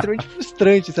uma coisa extremamente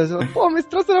frustrante, sabe? Você fala, pô, mas esse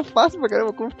troço era fácil pra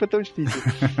caramba, como ficou tão difícil?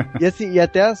 E assim, e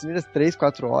até as primeiras 3,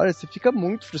 4 horas, você fica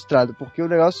muito frustrado, porque o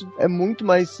negócio é muito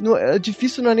mais...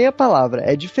 difícil não é nem a palavra,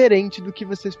 é diferente do que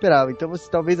você esperava. Então você,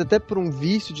 talvez até por um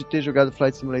vício de ter jogado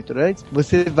Flight Simulator antes,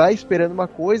 você vai esperando uma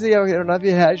coisa e a aeronave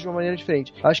reage de uma maneira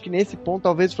diferente. Acho que nesse ponto,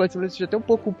 talvez o Flight Simulator seja até um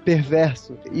pouco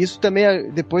perverso. Isso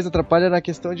também depois atrapalha na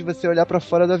questão de você olhar pra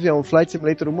fora do avião. O Flight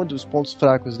Simulator, um dos pontos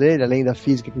fracos dele, além da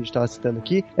física que a gente estava citando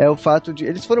aqui, é o fato de...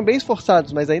 Eles foram bem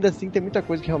esforçados, mas ainda assim tem muita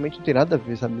coisa que realmente não tem nada a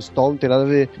ver, sabe? O stall não tem nada a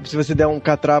ver. Se você der um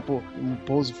catrapo, um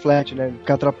pouso flat, né?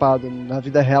 Catrapado na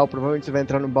vida real, provavelmente você vai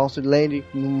entrar no bounced landing.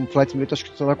 Num Flight Simulator, acho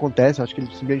que isso não acontece. Acho que ele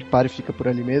simplesmente para e fica por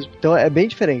ali mesmo. Então é bem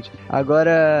diferente.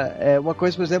 Agora, uma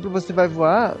coisa, por exemplo, você vai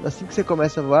voar, assim que você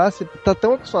começa a voar, você tá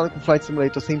tão acostumado com o Flight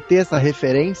Simulator sem ter essa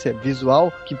referência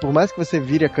visual, que por mais que você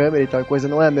vire a câmera e tal coisa,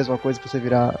 não é a mesma coisa que você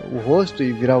virar o rosto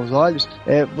e virar os olhos,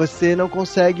 você não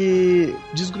consegue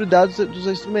desgrudar dos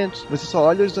instrumentos. Você só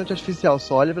olha o horizonte artificial,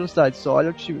 só olha a velocidade, só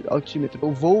olha o altímetro.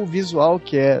 O voo visual,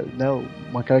 que é, né,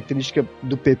 uma característica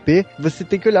do PP, você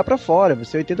tem que olhar pra fora.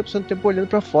 Você 80% do tempo olhando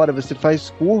pra fora. Você faz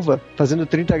curva fazendo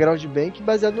 30 graus de bank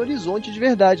baseado no horizonte de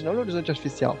verdade, não no horizonte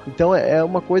artificial. Então é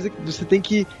uma coisa que você tem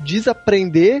que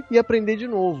desaprender e aprender de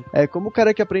novo. É como o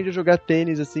cara que aprende a jogar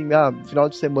tênis assim, final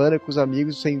de semana com os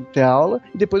amigos sem ter aula,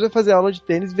 e depois vai fazer aula de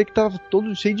tênis e vê que tava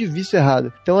todo cheio de vício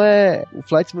errado. Então o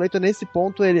Flight Simulator nesse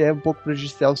ponto ele é um pouco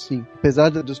prejudicial, sim. Apesar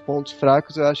dos pontos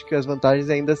fracos, eu acho que as vantagens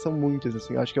ainda são muitas,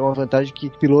 assim. Eu acho que é uma vantagem que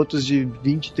pilotos de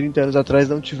 20, 30 anos atrás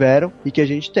não tiveram e que a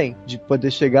gente tem, de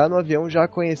poder chegar no avião já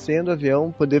conhecendo o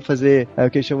avião, poder fazer o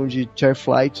que eles chamam de chair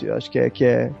flight, eu acho que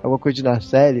é alguma coisa de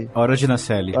nacelle. Hora de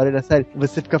nacelle.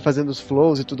 Você ficar fazendo os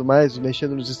flows e tudo mais,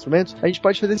 mexendo nos instrumentos, a gente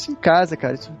pode fazer isso em casa,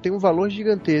 cara. Isso tem um valor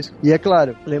gigantesco. E é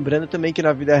claro, lembrando também que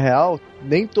na vida real,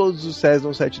 nem todos os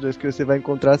Cessna 172 que você vai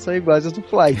encontrar são iguais aos do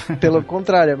Flight. Pelo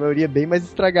contrário, a maioria é bem mais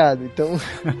estragada. Então,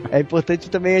 é importante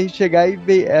também a gente chegar e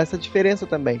ver essa diferença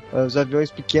também. Os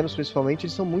aviões pequenos, principalmente,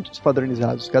 eles são muito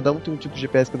despadronizados. Cada um tem um tipo de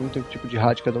GPS, cada um tem um tipo de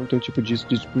rádio, cada um tem um tipo disso,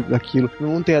 tipo daquilo.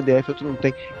 Um tem ADF, outro não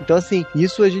tem. Então, assim,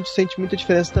 isso a gente sente muita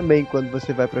diferença também quando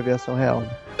você vai pra aviação real.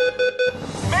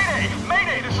 Mayday!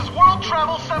 Mayday! This is World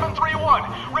Travel 731.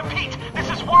 Repeat, this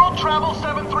is World Travel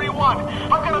 731.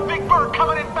 I've got a big bird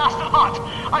coming in fast and hot.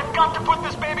 I've got to put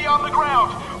this baby on the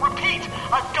ground. Repeat,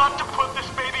 I've got to put this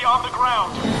baby on the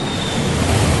ground.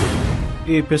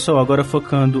 E pessoal, agora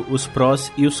focando os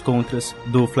prós e os contras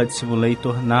do Flight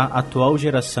Simulator na atual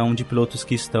geração de pilotos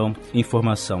que estão em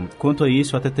formação. Quanto a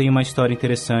isso, até tem uma história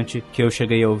interessante que eu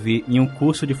cheguei a ouvir em um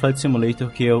curso de Flight Simulator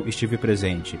que eu estive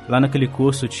presente. Lá naquele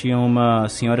curso tinha uma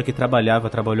senhora que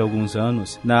trabalhou alguns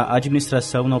anos na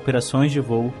administração, na operações de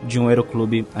voo de um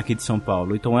aeroclube aqui de São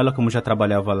Paulo. Então ela, como já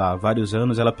trabalhava lá há vários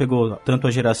anos, ela pegou tanto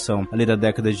a geração ali da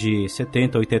década de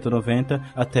 70, 80, 90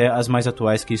 até as mais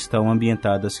atuais que estão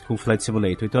ambientadas com o Flight Simulator.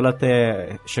 Então ela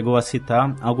até chegou a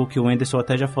citar algo que o Anderson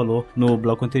até já falou no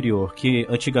bloco anterior, que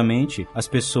antigamente as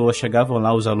pessoas chegavam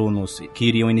lá, os alunos que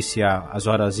iriam iniciar as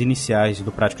horas iniciais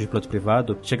do prático de piloto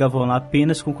privado, chegavam lá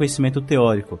apenas com conhecimento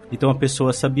teórico. Então a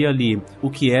pessoa sabia ali o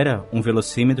que era um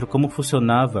velocímetro, como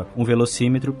funcionava um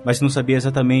velocímetro, mas não sabia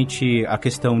exatamente a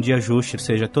questão de ajuste, ou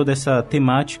seja, toda essa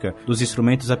temática dos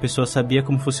instrumentos, a pessoa sabia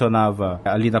como funcionava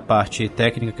ali na parte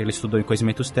técnica, que ele estudou em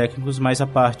conhecimentos técnicos, mas a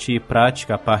parte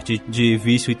prática, a parte de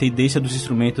vício e tendência dos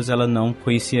instrumentos ela não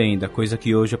conhecia ainda, coisa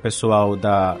que hoje o pessoal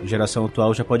da geração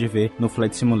atual já pode ver no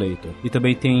Flight Simulator. E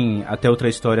também tem até outra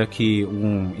história que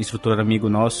um instrutor amigo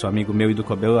nosso, amigo meu e do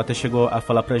Cobel, até chegou a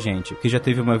falar pra gente, que já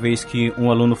teve uma vez que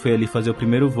um aluno foi ali fazer o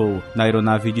primeiro voo na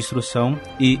aeronave de instrução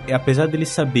e apesar dele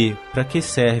saber pra que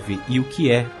serve e o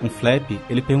que é um flap,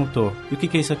 ele perguntou, e o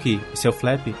que é isso aqui? Isso é o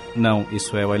flap? Não,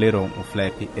 isso é o aileron, o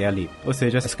flap é ali. Ou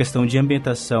seja, essa questão de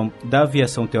ambientação da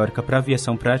aviação teórica pra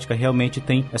aviação prática realmente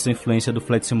tem essa influência do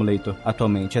Flight Simulator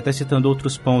atualmente. Até citando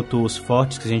outros pontos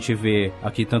fortes que a gente vê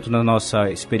aqui, tanto na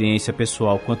nossa experiência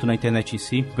pessoal quanto na internet em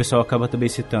si, o pessoal acaba também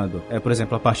citando, por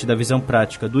exemplo, a parte da visão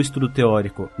prática do estudo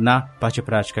teórico na parte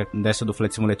prática dessa do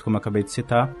Flight Simulator, como eu acabei de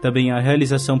citar. Também a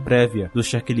realização prévia dos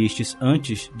checklists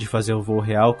antes de fazer o voo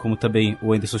real, como também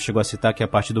o Anderson chegou a citar, que é a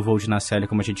parte do voo de nacelle,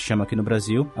 como a gente chama aqui no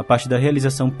Brasil. A parte da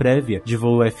realização prévia de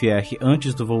voo FR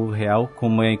antes do voo real,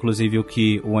 como é inclusive o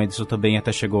que o Anderson também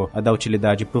até chegou a dar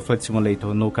utilidade pro Flight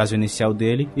Simulator no caso inicial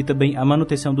dele, e também a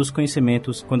manutenção dos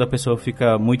conhecimentos quando a pessoa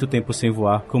fica muito tempo sem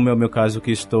voar, como é o meu caso,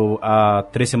 que estou há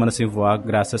 3 semanas sem voar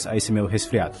graças a esse meu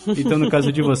resfriado. Então, no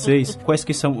caso de vocês, quais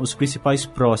que são os principais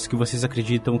prós que vocês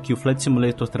acreditam que o Flight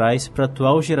Simulator traz para a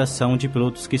atual geração de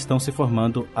pilotos que estão se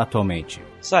formando atualmente?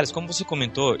 Salles, como você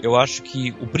comentou, eu acho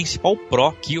que o principal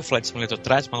pró que o Flight Simulator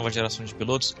traz para a nova geração de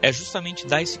pilotos é justamente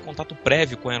dar esse contato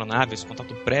prévio com a aeronave, esse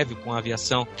contato prévio com a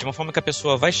aviação, de uma forma que a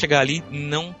pessoa vai chegar ali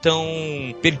não tão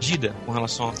perdida com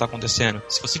relação ao que está acontecendo.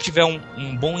 Se você tiver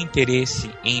um bom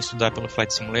interesse em estudar pelo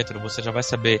Flight Simulator, você já vai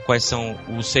saber quais são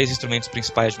os 6 instrumentos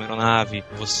principais de uma aeronave,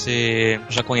 você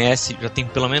já conhece, já tem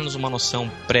pelo menos uma noção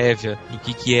prévia do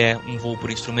que é um voo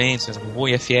por instrumentos, um voo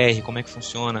IFR, como é que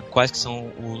funciona, quais que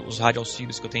são os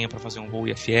radioauxílios que eu tenho para fazer um voo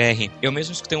IFR. Eu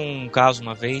mesmo escutei um caso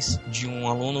uma vez de um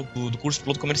aluno do curso de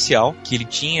piloto comercial, que ele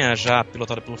tinha já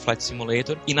pilotado pelo Flight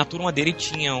Simulator, e na turma dele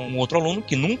tinha um outro aluno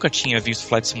que nunca tinha visto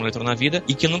Flight Simulator na vida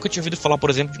e que nunca tinha ouvido falar, por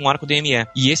exemplo, de um arco DME.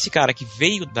 E esse cara que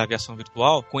veio da aviação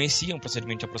virtual conhecia um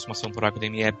procedimento de aproximação por arco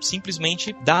DME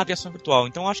simplesmente da aviação virtual.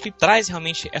 Então eu acho que traz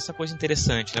realmente essa coisa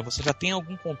interessante, né? Você já tem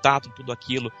algum contato com tudo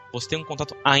aquilo, você tem um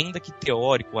contato ainda que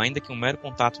teórico, ainda que um mero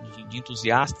contato de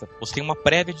entusiasta, você tem uma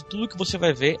prévia de tudo que você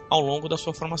vai ver ao longo da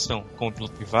sua formação, como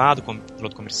piloto privado, como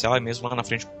piloto comercial e mesmo lá na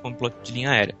frente como piloto de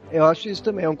linha aérea. Eu acho isso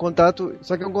também, é um contato,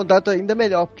 só que é um contato ainda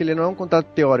melhor, porque ele não é um contato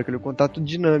teórico, ele é um contato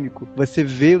dinâmico. Você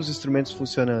vê os instrumentos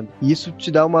funcionando. E isso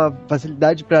te dá uma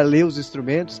facilidade para ler os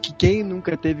instrumentos que quem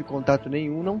nunca teve contato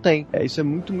nenhum não tem. Isso é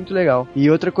muito, muito legal. E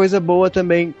outra coisa boa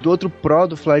também, do outro pró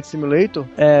do Flight Simulator,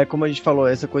 como a gente falou,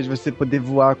 essa coisa de você poder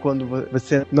voar quando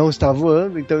você não está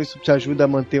voando, então isso te ajuda a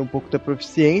manter um pouco da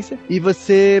proficiência. E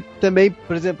você também,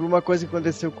 por exemplo, uma coisa que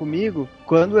aconteceu comigo,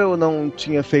 quando eu não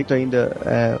tinha feito ainda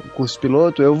o curso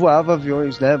piloto, eu voava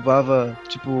aviões, né? Voava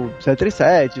tipo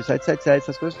 737, 777,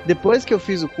 essas coisas. Depois que eu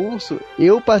fiz o curso,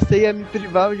 eu passei a me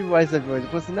privar de voar esses aviões. Eu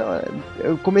falei assim, não,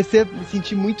 eu comecei a me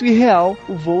sentir muito irreal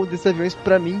o voo desses aviões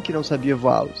pra mim que não sabia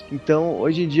voá-los. Então,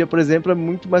 hoje em dia, por exemplo, é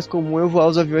muito mais comum eu voar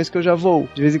os aviões que eu já voo.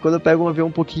 De vez em quando eu pego um avião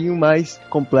um pouquinho mais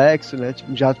complexo, né?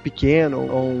 Tipo um jato pequeno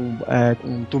ou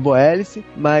um turbohélice,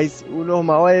 mas o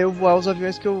normal é eu voar os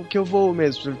aviões que eu voo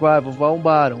mesmo. Tipo, vou voar um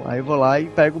Baron. Aí eu vou lá e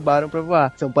pego o Baron pra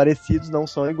voar. São parecidos, não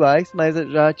são iguais, mas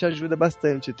já te ajuda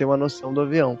bastante a ter uma noção do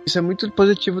avião. Isso é muito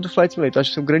positivo do Flight Simulator.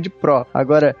 Acho que é um grande pró.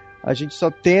 Agora, a gente só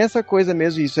tem essa coisa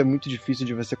mesmo, e isso é muito difícil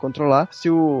de você controlar.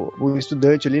 Se o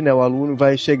estudante ali, né, o aluno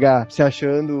vai chegar se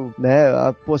achando, né,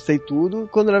 sei tudo,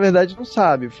 quando na verdade não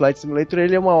sabe. O Flight Simulator,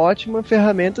 ele é uma ótima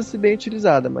ferramenta se bem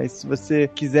utilizada, mas se você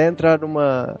quiser entrar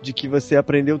numa de que você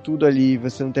aprendeu tudo ali e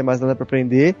você não tem mais nada para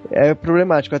aprender, é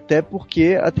problemático, até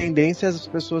porque a tendência é as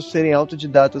pessoas serem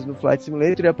autodidatas no Flight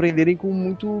Simulator e aprenderem com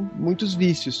muitos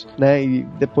vícios, né, e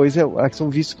depois são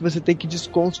vícios que você tem que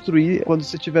desconstruir quando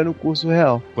você estiver no curso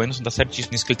real. Dá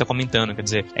certíssimo nisso que ele está comentando, quer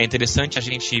dizer, é interessante a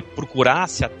gente procurar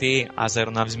se ater às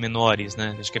aeronaves menores,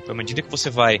 né? Acho que à medida que você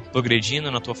vai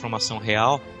progredindo na tua formação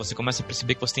real, você começa a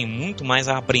perceber que você tem muito mais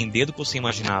a aprender do que você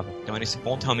imaginava. Então é nesse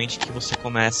ponto realmente que você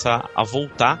começa a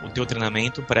voltar o teu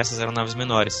treinamento para essas aeronaves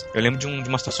menores. Eu lembro de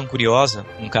uma situação curiosa,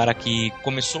 um cara que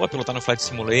começou a pilotar no Flight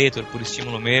Simulator por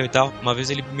estímulo meu e tal, uma vez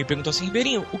ele me perguntou assim,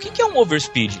 Ribeirinho, o que é um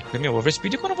overspeed? Eu falei,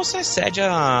 overspeed é quando você excede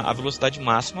a velocidade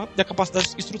máxima da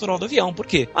capacidade estrutural do avião. Por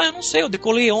quê? Eu não sei, eu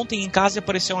decolei ontem em casa e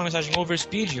apareceu uma mensagem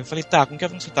overspeed. Eu falei, tá, com que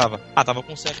avião você tava? Tava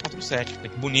com o 747.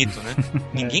 Que bonito, né?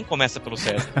 Ninguém começa pelo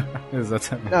 7.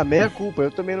 Exatamente. Meia culpa, eu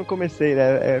também não comecei,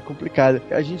 né? É complicado.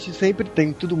 A gente sempre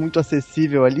tem tudo muito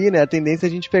acessível ali, né? A tendência é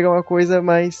a gente pegar uma coisa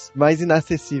mais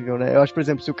inacessível, né? Eu acho, por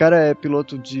exemplo, se o cara é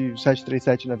piloto de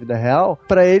 737 na vida real,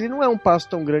 pra ele não é um passo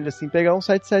tão grande assim pegar um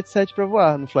 777 pra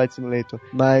voar no Flight Simulator.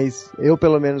 Mas eu,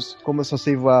 pelo menos, como eu só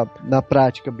sei voar na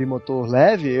prática bimotor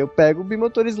leve, eu pego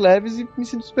bimotores leves e me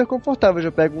sinto super confortável. Eu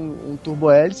já pego um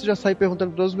turbo-hélice e já saio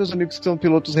perguntando pra todos os meus amigos que são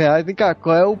pilotos reais, vem cá,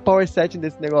 qual é o power setting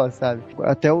desse negócio, sabe?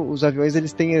 Até os aviões,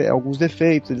 eles têm alguns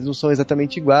defeitos, eles não são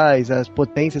exatamente iguais, as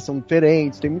potências são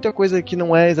diferentes, tem muita coisa que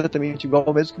não é exatamente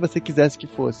igual, mesmo que você quisesse que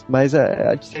fosse, mas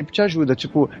sempre te ajuda.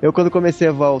 Tipo, eu quando comecei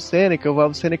a voar o Seneca, eu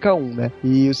voava o Seneca 1, né?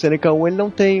 E o Seneca 1, ele não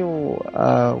tem o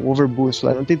overboost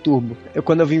lá, não tem turbo.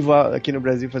 Quando eu vim voar aqui no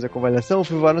Brasil fazer a convalidação, eu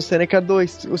fui voar no Seneca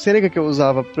 2. O Seneca que eu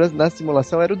usava na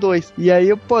simulação então era o 2. E aí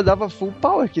eu, dava full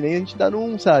power, que nem a gente dá no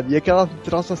 1, sabe? E aquela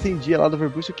troça acendia lá do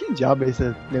Overboost, que diabo é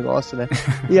esse negócio, né?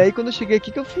 E aí quando eu cheguei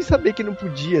aqui que eu fui saber que não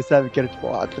podia, sabe? Que era tipo,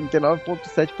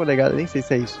 39.7 polegadas, nem sei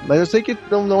se é isso. Mas eu sei que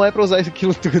não é pra usar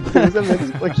aquilo tudo, usa menos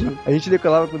um pouquinho. A gente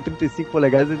decolava com 35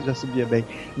 polegadas e já subia bem.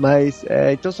 Mas,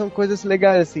 então são coisas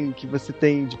legais, assim, que você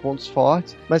tem de pontos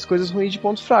fortes, mas coisas ruins de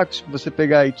pontos fracos. Tipo, você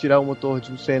pegar e tirar o motor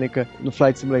de um Seneca no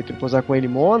Flight Simulator e pousar com ele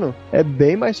mono, é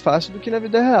bem mais fácil do que na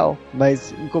vida real.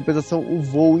 Mas, em compensação, o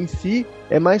voo em si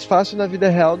é mais fácil na vida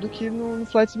real do que no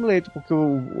Flight Simulator, porque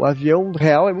o avião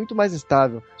real é muito mais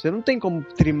estável. Você não tem como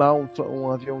trimar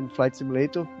um avião no Flight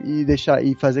Simulator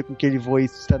e fazer com que ele voe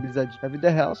estabilizadinho. Na vida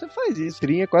real, você faz isso.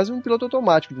 Trim é quase um piloto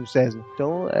automático de um Cessna.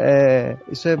 Então,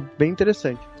 isso é bem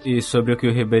interessante. E sobre o que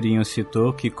o Ribeirinho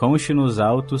citou, que conste nos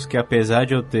autos que apesar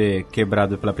de eu ter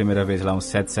quebrado pela primeira vez lá um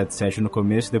 777 no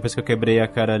começo, depois que eu quebrei a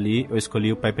cara ali, eu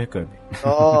escolhi o Piper Cub.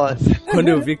 Nossa! Quando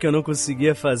eu vi que eu não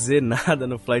conseguia fazer nada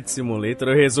no Flight Simulator,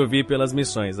 eu resolvi ir pelas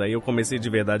missões. Aí eu comecei de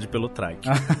verdade pelo trike.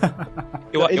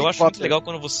 Eu acho muito legal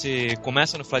quando você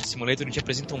começa no Flight Simulator e te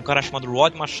apresenta um cara chamado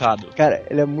Rod Machado. Cara,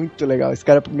 ele é muito legal. Esse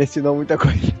cara me ensinou muita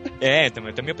coisa. Eu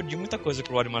também aprendi muita coisa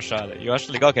com o Rod Machado. E eu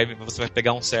acho legal que aí você vai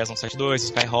pegar um Cessna 172,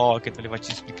 Skyhawk, então ele vai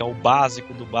te explicar o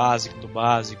básico do básico do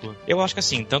básico. Eu acho que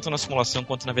assim, tanto na simulação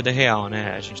quanto na vida real,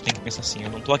 né? A gente tem que pensar assim,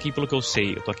 eu não tô aqui pelo que eu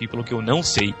sei, eu tô aqui pelo que eu não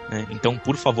sei, né? Então,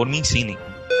 por favor, me ensinem.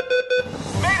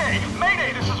 Mayday!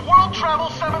 Mayday! This is World Travel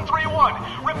 731.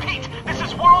 Repeat, this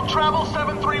is World Travel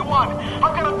 731.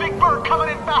 I've got a big bird coming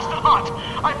in fast and hot.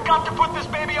 I've got to put this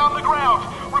baby on the ground.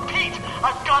 Repeat,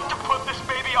 I've got to put this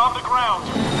baby on the ground.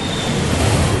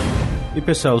 E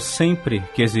pessoal, sempre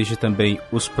que existe também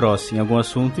os prós em algum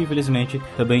assunto, infelizmente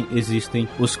também existem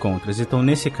os contras. Então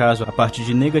nesse caso, a parte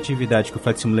de negatividade que o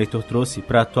Flight Simulator trouxe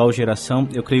para a atual geração,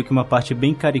 eu creio que uma parte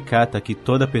bem caricata que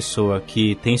toda pessoa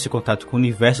que tem esse contato com o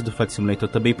universo do Flight Simulator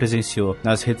também presenciou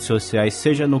nas redes sociais,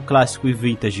 seja no clássico e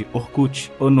vintage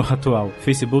Orkut ou no atual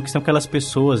Facebook, são aquelas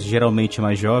pessoas geralmente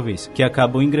mais jovens que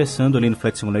acabam ingressando ali no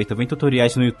Flight Simulator, vêm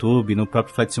tutoriais no YouTube, no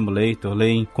próprio Flight Simulator,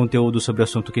 leem conteúdo sobre o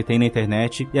assunto que tem na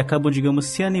internet e acabam digamos,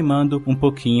 se animando um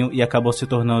pouquinho e acabou se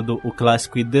tornando o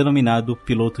clássico e denominado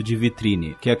piloto de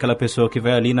vitrine, que é aquela pessoa que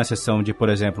vai ali na seção de, por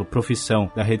exemplo,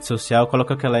 profissão da rede social,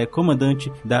 coloca que ela é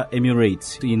comandante da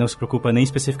Emirates e não se preocupa nem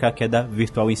especificar que é da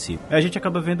Virtual em si. Aí a gente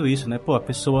acaba vendo isso, né? Pô, a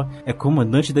pessoa é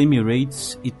comandante da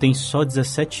Emirates e tem só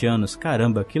 17 anos.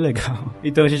 Caramba, que legal.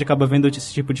 Então a gente acaba vendo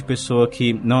esse tipo de pessoa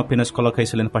que não apenas coloca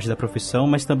isso ali na parte da profissão,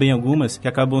 mas também algumas que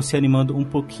acabam se animando um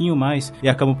pouquinho mais e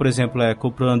acabam, por exemplo,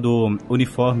 comprando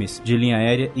uniformes de linha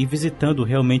aérea e visitando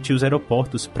realmente os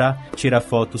aeroportos para tirar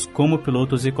fotos como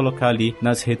pilotos e colocar ali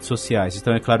nas redes sociais.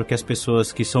 Então é claro que as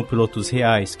pessoas que são pilotos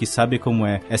reais, que sabem como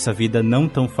é essa vida não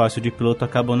tão fácil de piloto,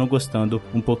 acabam não gostando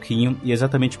um pouquinho, e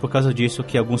exatamente por causa disso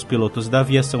que alguns pilotos da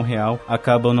aviação real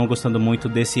acabam não gostando muito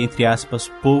desse, entre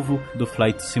aspas, povo do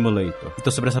Flight Simulator.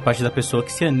 Então sobre essa parte da pessoa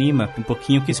que se anima um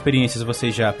pouquinho, que experiências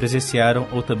vocês já presenciaram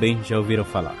ou também já ouviram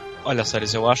falar? Olha,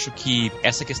 Séries, eu acho que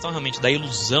essa questão realmente da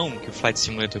ilusão que o Flight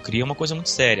Simulator cria é uma coisa muito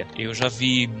séria. Eu já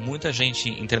vi muita gente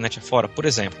internet afora, por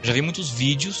exemplo, já vi muitos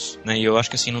vídeos, né, e eu acho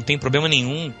que assim, não tem problema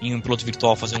nenhum em um piloto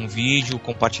virtual fazer um vídeo,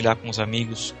 compartilhar com os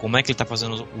amigos como é que ele tá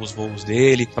fazendo os voos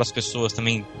dele, para as pessoas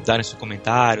também darem seu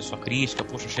comentário, sua crítica,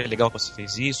 poxa, achei legal que você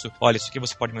fez isso, olha, isso aqui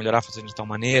você pode melhorar fazendo de tal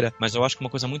maneira, mas eu acho que uma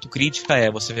coisa muito crítica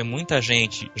é você ver muita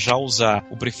gente já usar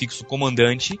o prefixo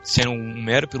comandante, sendo um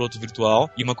mero piloto virtual,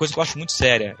 e uma coisa que eu acho muito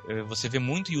séria, você vê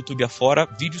muito YouTube afora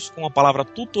vídeos com a palavra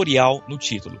tutorial no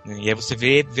título, né? E aí você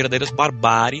vê verdadeiras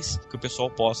barbáries que o pessoal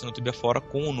posta no YouTube afora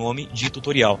com o nome de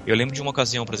tutorial. Eu lembro de uma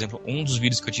ocasião, por exemplo, um dos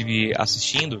vídeos que eu tive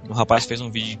assistindo, um rapaz fez um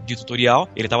vídeo de tutorial,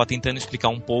 ele estava tentando explicar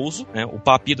um pouso, né? O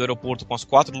papi do aeroporto com as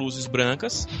 4 luzes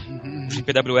brancas, o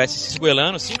PWS se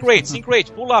esgoelando, sync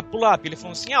rate, pull up, ele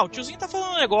falou assim, o tiozinho tá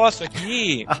falando um negócio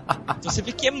aqui. Então você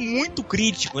vê que é muito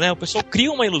crítico, né? O pessoal cria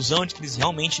uma ilusão de que eles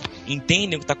realmente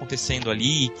entendem o que tá acontecendo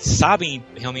ali, que sabem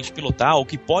realmente pilotar, ou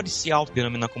que pode se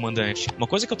autodenominar comandante. Uma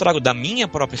coisa que eu trago da minha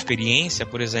própria experiência,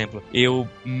 por exemplo, eu,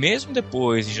 mesmo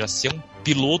depois de já ser um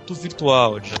piloto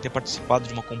virtual, de já ter participado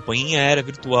de uma companhia aérea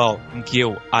virtual, em que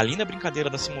eu, ali na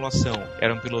brincadeira da simulação,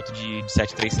 era um piloto de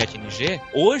 737NG,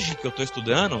 hoje que eu tô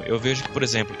estudando, eu vejo que, por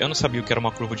exemplo, eu não sabia o que era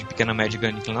uma curva de pequena, média e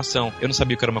grande inclinação, eu não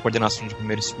sabia o que era uma coordenação de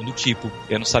primeiro e segundo tipo,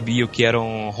 eu não sabia o que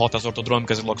eram rotas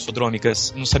ortodrômicas e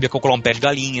loxodrômicas, não sabia calcular um pé de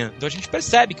galinha. Então a gente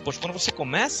percebe que, poxa, quando você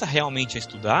começa realmente a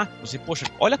estudar, você, poxa,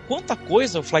 olha quanta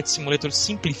coisa o Flight Simulator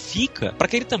simplifica para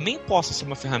que ele também possa ser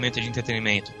uma ferramenta de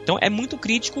entretenimento. Então é muito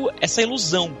crítico essa ilusão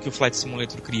ilusão que o Flight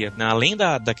Simulator cria, né? Além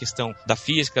da questão da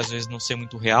física, às vezes não ser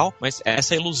muito real, mas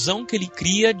essa ilusão que ele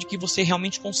cria de que você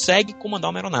realmente consegue comandar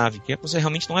uma aeronave, que você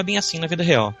realmente não é bem assim na vida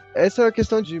real. Essa é uma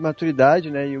questão de maturidade,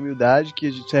 né, e humildade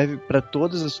que serve pra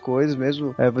todas as coisas,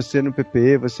 mesmo você no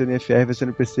PP, você no FR, você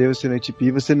no PC, você no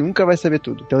ATP, você nunca vai saber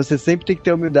tudo. Então você sempre tem que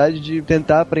ter a humildade de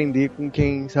tentar aprender com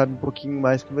quem sabe um pouquinho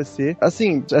mais que você.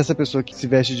 Assim, essa pessoa que se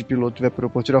veste de piloto e vai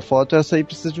propor tirar foto, essa aí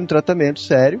precisa de um tratamento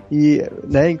sério e,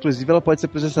 né, inclusive ela pode ser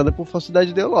processada por falsidade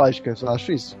ideológica, eu só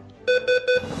acho isso.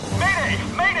 Mayday!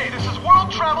 Mayday! This is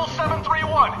World Travel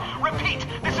 731. Repeat,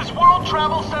 this is World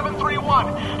Travel 731.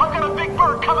 I've got a big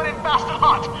bird coming in fast and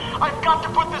hot. I've got to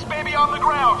put this baby on the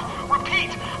ground.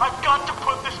 Repeat, I've got to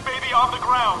put this baby on the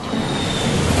ground.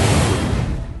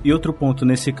 E outro ponto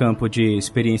nesse campo de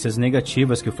experiências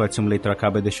negativas que o Flight Simulator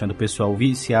acaba deixando o pessoal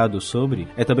viciado sobre,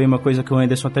 é também uma coisa que o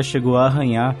Anderson até chegou a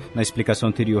arranhar na explicação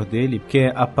anterior dele, que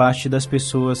é a parte das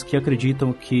pessoas que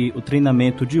acreditam que o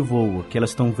treinamento de voo que elas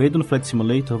estão vendo no Flight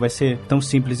Simulator vai ser tão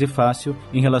simples e fácil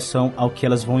em relação ao que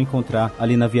elas vão encontrar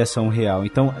ali na aviação real.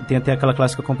 Então tem até aquela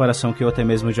clássica comparação que eu até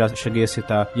mesmo já cheguei a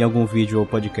citar em algum vídeo ou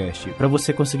podcast. Para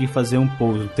você conseguir fazer um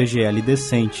pouso TGL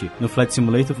decente no Flight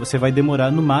Simulator, você vai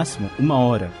demorar no máximo 1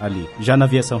 hora ali. Já na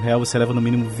aviação real você leva no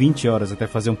mínimo 20 horas até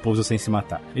fazer um pouso sem se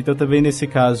matar. Então também nesse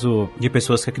caso de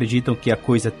pessoas que acreditam que a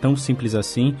coisa é tão simples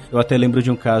assim, eu até lembro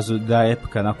de um caso da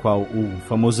época na qual o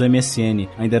famoso MSN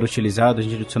ainda era utilizado, a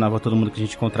gente adicionava todo mundo que a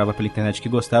gente encontrava pela internet que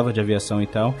gostava de aviação e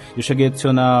tal. Eu cheguei a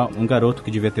adicionar um garoto que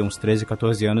devia ter uns 13,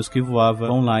 14 anos que voava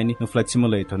online no Flight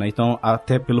Simulator, né? Então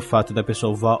até pelo fato da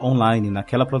pessoa voar online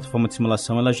naquela plataforma de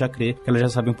simulação, ela já crê que ela já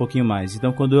sabe um pouquinho mais.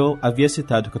 Então quando eu havia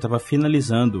citado que eu estava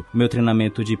finalizando o meu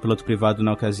treinamento de piloto privado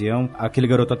na ocasião, aquele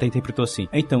garoto até interpretou assim: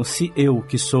 então, se eu,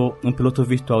 que sou um piloto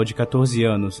virtual de 14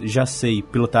 anos, já sei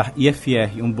pilotar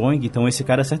IFR, um Boeing, então esse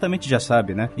cara certamente já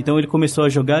sabe, né? Então ele começou a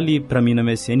jogar ali pra mim na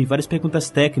MSN várias perguntas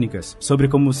técnicas sobre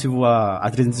como se voar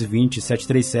A320,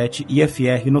 737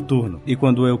 IFR noturno. E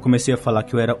quando eu comecei a falar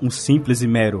que eu era um simples e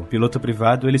mero piloto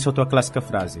privado, ele soltou a clássica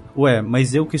frase: ué,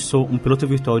 mas eu que sou um piloto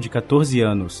virtual de 14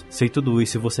 anos, sei tudo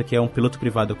isso e você que é um piloto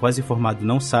privado quase formado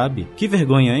não sabe? Que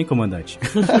vergonha, hein, comandante?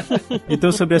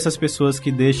 Então, sobre essas pessoas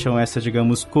que deixam essa,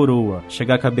 digamos, coroa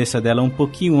chegar à cabeça dela um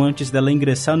pouquinho antes dela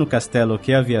ingressar no castelo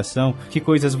que é a aviação, que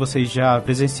coisas vocês já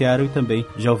presenciaram e também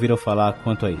já ouviram falar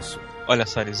quanto a isso? Olha,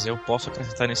 Salles, eu posso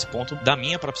acrescentar nesse ponto da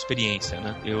minha própria experiência,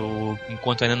 né? Eu,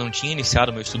 enquanto ainda não tinha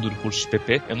iniciado o meu estudo do curso de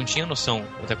PP, eu não tinha noção,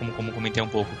 até como comentei um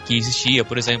pouco, que existia,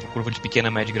 por exemplo, curva de pequena,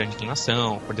 média e grande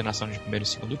inclinação, coordenação de primeiro e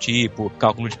segundo tipo,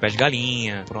 cálculo de pé de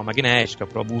galinha, proa magnética,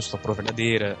 proa bússola, proa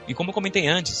verdadeira. E como eu comentei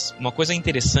antes, uma coisa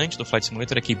interessante do Flight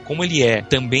Simulator é que, como ele é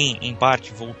também, em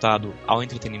parte, voltado ao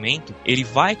entretenimento, ele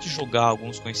vai te jogar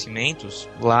alguns conhecimentos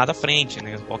lá da frente,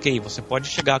 né? Ok, você pode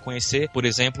chegar a conhecer, por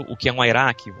exemplo, o que é um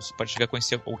IRAC, você pode chegar a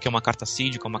conhecer o que é uma carta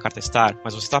SID, o que é uma carta STAR,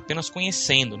 mas você está apenas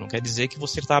conhecendo, não quer dizer que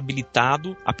você está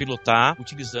habilitado a pilotar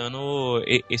utilizando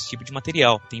esse tipo de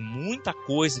material. Tem muita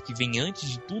coisa que vem antes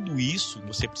de tudo isso,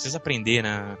 você precisa aprender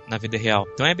na vida real.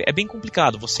 Então é bem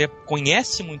complicado, você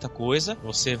conhece muita coisa,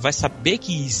 você vai saber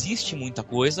que existe muita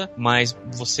coisa, mas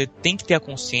você tem que ter a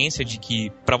consciência de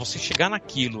que para você chegar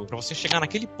naquilo, para você chegar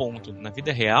naquele ponto na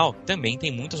vida real, também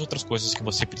tem muitas outras coisas que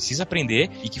você precisa aprender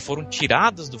e que foram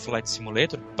tiradas do Flight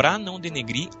Simulator para não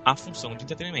denegrir a função de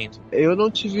entretenimento. Eu não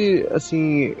tive,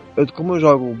 assim, como eu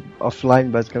jogo offline,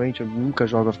 basicamente, eu nunca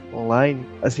jogo online,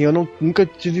 assim, eu nunca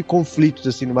tive conflitos,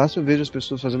 assim, no máximo eu vejo as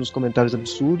pessoas fazendo uns comentários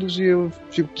absurdos e eu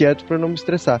fico quieto pra não me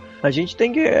estressar. A gente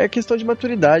tem que, é questão de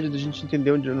maturidade, da gente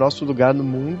entender onde é o nosso lugar no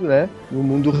mundo, né, no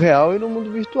mundo real e no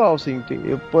mundo virtual, assim,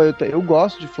 eu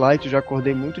gosto de flight, eu já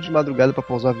acordei muito de madrugada pra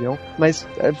pousar avião, mas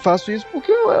faço isso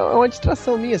porque é uma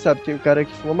distração minha, sabe, tem um cara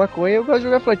que fuma maconha e eu gosto de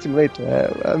jogar Flight Simulator,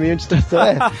 a minha distração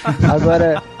é.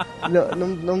 Agora,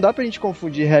 não dá pra gente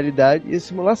confundir realidade e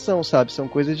simulação, sabe? São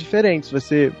coisas diferentes.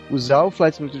 Você usar o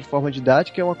Flight Simulator de forma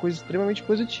didática é uma coisa extremamente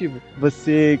positiva.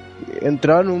 Você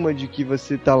entrar numa de que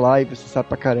você tá lá e você sabe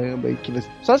pra caramba e que você...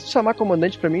 Só se chamar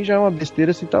comandante pra mim já é uma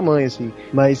besteira sem tamanho, assim.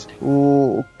 Mas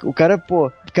o cara,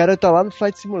 o cara tá lá no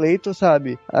Flight Simulator,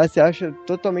 sabe? Aí você acha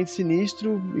totalmente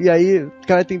sinistro e aí o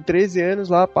cara tem 13 anos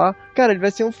lá, pá. Cara, ele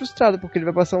vai ser um frustrado porque ele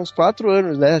vai passar uns 4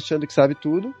 anos, né? Achando que sabe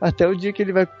tudo, até o dia que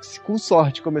ele vai, com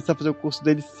sorte, começar a fazer o curso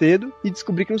dele cedo e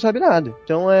descobrir que não sabe nada.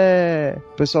 Então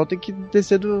o pessoal tem que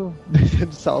descer do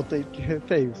salto aí, que é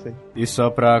feio isso aí. E só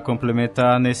pra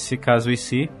complementar, nesse caso em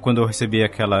si, quando eu recebi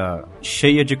aquela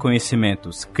cheia de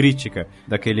conhecimentos, crítica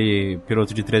daquele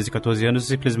piloto de 13, 14 anos,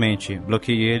 eu simplesmente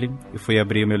bloqueei ele e fui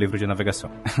abrir o meu livro de navegação.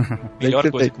 Melhor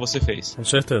coisa que você fez. Com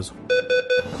certeza.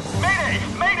 Mayday!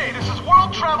 Mayday! This is World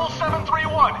World Travel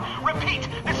 731. Repeat,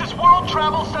 this is World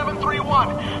Travel 731.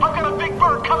 I've got a big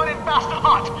bird coming in fast and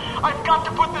hot. I've got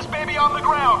to put this baby on the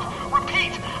ground.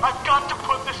 Repeat, I've got to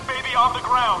put this baby on the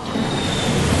ground.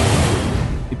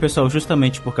 E pessoal,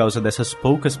 justamente por causa dessas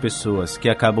poucas pessoas que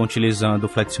acabam utilizando o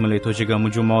Flight Simulator,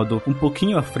 digamos, de um modo um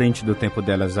pouquinho à frente do tempo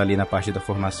delas ali na parte da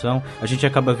formação, a gente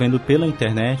acaba vendo pela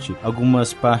internet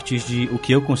algumas partes de o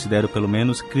que eu considero, pelo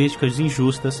menos, críticas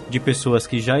injustas de pessoas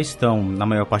que já estão, na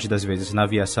maior parte das vezes, na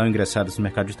aviação, ingressadas no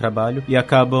mercado de trabalho e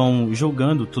acabam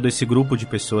julgando todo esse grupo de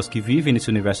pessoas que vivem nesse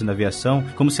universo da aviação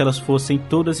como se elas fossem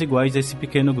todas iguais a esse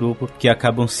pequeno grupo que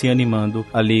acabam se animando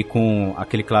ali com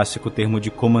aquele clássico termo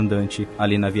de comandante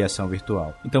ali na aviação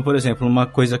virtual. Então, por exemplo, uma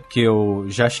coisa que eu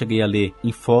já cheguei a ler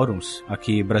em fóruns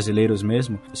aqui brasileiros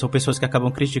mesmo, são pessoas que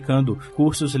acabam criticando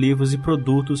cursos, livros e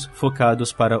produtos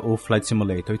focados para o Flight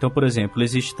Simulator. Então, por exemplo,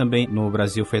 existe também no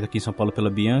Brasil, feito aqui em São Paulo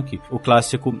pela Bianchi, o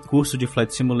clássico curso de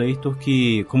Flight Simulator,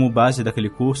 que como base daquele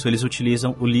curso, eles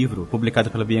utilizam o livro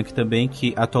publicado pela Bianchi também,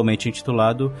 que atualmente é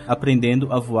intitulado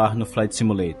Aprendendo a Voar no Flight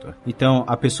Simulator. Então,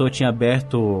 a pessoa tinha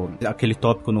aberto aquele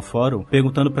tópico no fórum,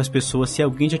 perguntando para as pessoas se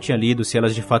alguém já tinha lido, se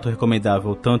elas de fato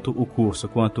recomendavam tanto o curso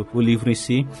quanto o livro em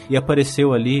si, e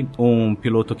apareceu ali um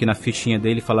piloto que na fichinha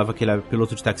dele falava que ele era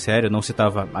piloto de táxi aéreo, não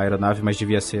citava a aeronave, mas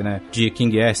devia ser, né, de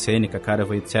King Air, Seneca,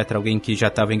 Caravan, etc, alguém que já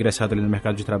estava ingressado ali no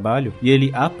mercado de trabalho, e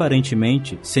ele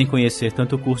aparentemente, sem conhecer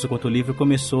tanto o curso quanto o livro,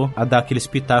 começou a dar aqueles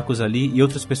pitacos ali, e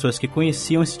outras pessoas que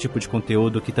conheciam esse tipo de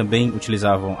conteúdo, que também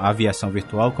utilizavam a aviação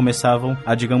virtual, começavam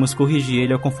a, digamos, corrigir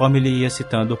ele conforme ele ia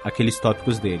citando aqueles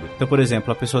tópicos dele. Então, por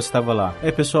exemplo, a pessoa estava lá: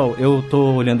 pessoal, eu tô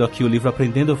olhando aqui o livro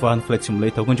Aprendendo a Voar no Flight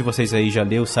Simulator, algum de vocês aí já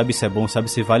leu, sabe se é bom, sabe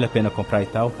se vale a pena comprar e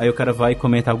tal? Aí o cara vai e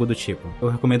comenta algo do tipo: eu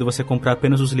recomendo você comprar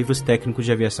apenas os livros técnicos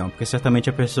de aviação, porque certamente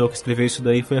a pessoa que escreveu isso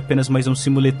daí foi apenas mais um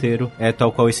simuleteiro,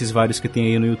 tal qual esses vários que tem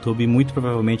aí no YouTube, e muito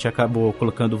provavelmente acabou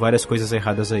colocando várias coisas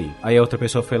erradas aí. Aí a outra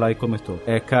pessoa foi lá e comentou: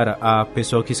 cara, a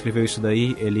pessoa que escreveu isso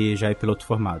daí, ele já é piloto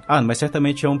formado. Mas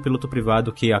certamente é um piloto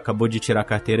privado que acabou de tirar a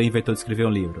carteira e inventou de escrever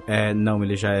um livro. Não,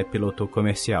 ele já é piloto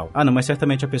comercial. Não, mas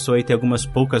certamente a pessoa aí tem algumas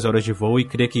poucas horas de voo e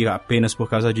crê que apenas por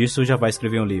causa disso já vai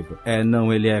escrever um livro.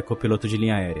 Não, ele é copiloto de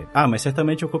linha aérea. Mas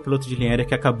certamente é um copiloto de linha aérea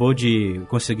que acabou de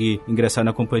conseguir ingressar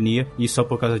na companhia e só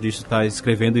por causa disso está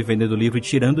escrevendo e vendendo livro e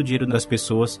tirando dinheiro das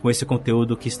pessoas com esse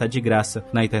conteúdo que está de graça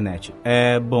na internet.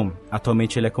 Bom,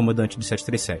 atualmente ele é comandante de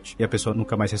 737 e a pessoa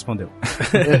nunca mais respondeu.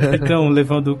 Então,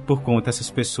 levando por conta essas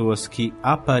pessoas que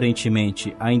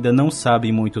aparentemente ainda não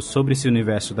sabem muito sobre esse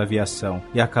universo da aviação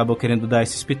e acabam querendo dar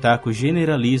esses pitacos,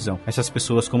 generalizam essas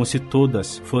pessoas como se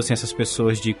todas fossem essas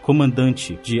pessoas de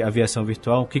comandante de aviação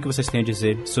virtual. O que vocês têm a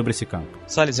dizer sobre esse campo?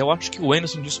 Salles, eu acho que o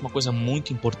Anderson disse uma coisa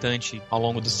muito importante ao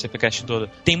longo desse CPCast todo.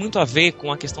 Tem muito a ver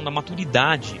com a questão da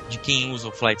maturidade de quem usa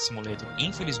o Flight Simulator.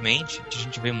 Infelizmente, a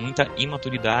gente vê muita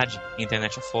imaturidade na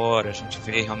internet afora. A gente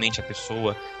vê realmente a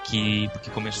pessoa que, porque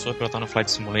começou a pilotar no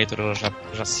Flight Simulator, ela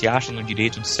já se acha no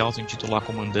direito de se auto-intitular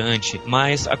comandante.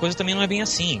 Mas a coisa também não é bem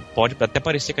assim. Pode até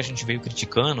parecer que a gente veio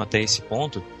criticando até esse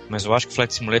ponto, mas eu acho que o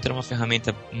Flight Simulator é uma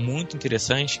ferramenta muito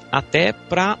interessante até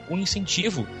para o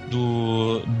incentivo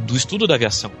do estudo da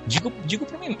aviação. Digo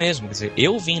para mim mesmo, quer dizer,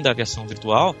 eu vim da aviação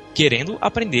virtual querendo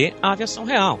aprender a aviação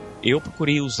real. Eu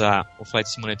procurei usar o Flight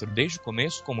Simulator desde o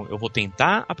começo como eu vou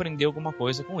tentar aprender alguma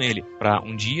coisa com ele, para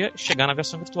um dia chegar na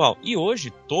aviação virtual. E hoje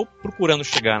estou procurando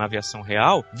chegar na aviação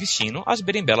real vestindo as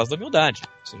berimbelas da humildade.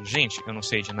 Ou seja, gente, eu não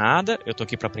sei de nada, eu tô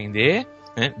aqui para aprender,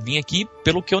 né? Vim aqui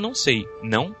pelo que eu não sei,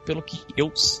 não pelo que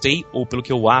eu sei ou pelo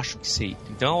que eu acho que sei.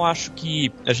 Então eu acho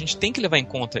que a gente tem que levar em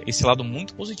conta esse lado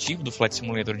muito positivo do Flight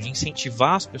Simulator, de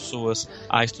incentivar as pessoas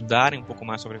a estudarem um pouco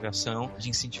mais sobre aviação, de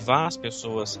incentivar as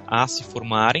pessoas a se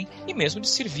formarem e mesmo de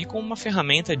servir como uma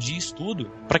ferramenta de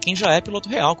estudo para quem já é piloto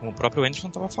real, como o próprio Anderson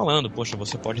estava falando. Poxa,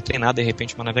 você pode treinar de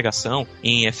repente uma navegação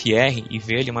em FR e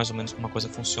ver ali mais ou menos como a coisa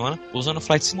funciona usando o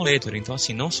Flight Simulator. Então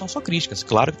assim, não são só críticas,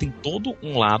 claro que tem todo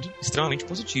um lado extremamente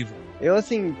positivo. Eu,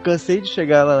 assim, cansei de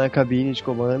chegar lá na cabine de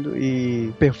comando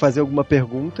e fazer alguma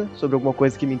pergunta sobre alguma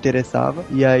coisa que me interessava.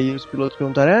 E aí os pilotos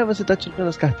perguntaram: você tá tirando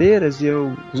as carteiras? E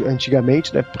eu,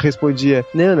 antigamente, né, respondia: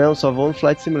 não, só vou no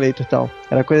Flight Simulator e tal.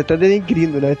 Era coisa até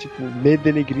denegrindo, né? Tipo, meio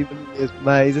denegrindo mesmo.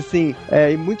 Mas, assim,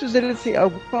 e muitos deles, assim,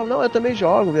 alguns falam: não, eu também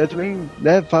jogo, eu também,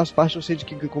 né, faço parte, não sei de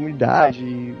que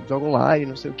comunidade, jogo online,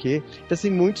 não sei o quê. Então,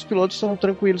 assim, muitos pilotos são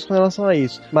tranquilos com relação a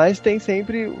isso. Mas tem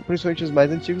sempre, principalmente os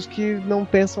mais antigos, que não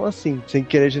pensam assim, sem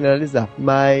querer generalizar.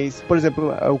 Mas, por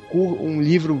exemplo, um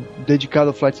livro dedicado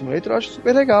ao Flight Simulator eu acho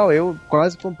super legal. Eu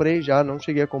quase comprei já, não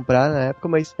cheguei a comprar na época,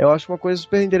 mas eu acho uma coisa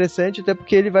super interessante, até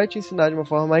porque ele vai te ensinar de uma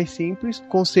forma mais simples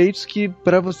conceitos que,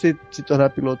 para você se tornar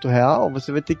piloto real,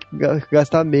 você vai ter que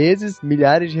gastar meses,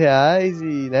 milhares de reais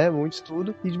e, né, muito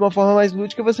estudo. E de uma forma mais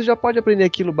lúdica, você já pode aprender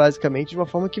aquilo basicamente de uma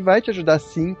forma que vai te ajudar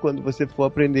sim quando você for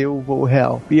aprender o voo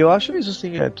real. E eu acho isso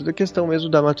sim, é tudo questão mesmo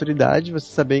da maturidade,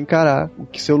 você saber encarar o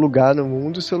que seu lugar no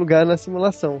mundo, o seu lugar na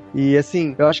simulação. E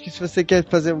assim, eu acho que se você quer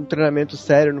fazer um treinamento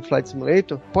sério no Flight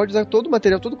Simulator, pode usar todo o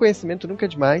material, todo o conhecimento, nunca é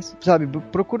demais, sabe?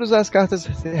 Procura usar as cartas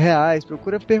reais,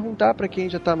 procura perguntar pra quem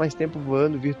já tá mais tempo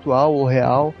voando, virtual ou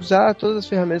real, usar todas as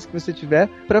ferramentas que você tiver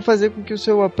pra fazer com que o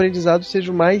seu aprendizado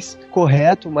seja o mais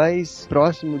correto, o mais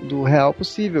próximo do real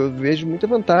possível. Eu vejo muita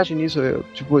vantagem nisso. Eu,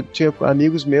 tinha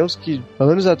amigos meus que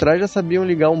anos atrás já sabiam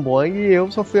ligar um Boeing e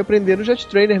eu só fui aprender no Jet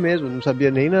Trainer mesmo, não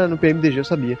sabia nem no PMDG, eu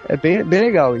sabia. É bem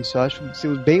legal isso, eu acho, se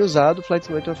bem usado, o Flight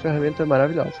Simulator é uma ferramenta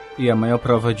maravilhosa. E a maior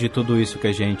prova de tudo isso que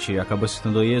a gente acabou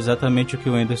citando aí é exatamente o que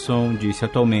o Anderson disse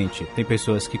atualmente. Tem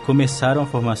pessoas que começaram a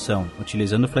formação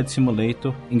utilizando o Flight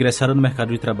Simulator, ingressaram no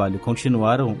mercado de trabalho,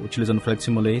 continuaram utilizando o Flight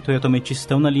Simulator e atualmente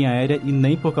estão na linha aérea e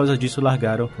nem por causa disso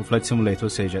largaram o Flight Simulator, ou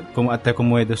seja, até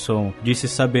como o Anderson disse,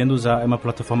 sabendo usar é uma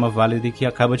plataforma válida e que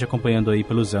acaba te acompanhando aí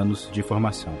pelos anos de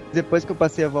formação. Depois que eu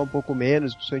passei a voar um pouco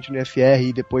menos, principalmente no FR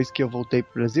e depois que eu voltei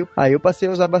pro Brasil, aí eu passei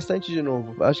a usar bastante de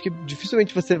novo. Acho que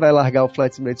dificilmente você vai largar o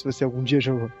Flight Simulator se você algum dia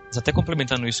jogou. Mas até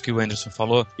complementando isso que o Anderson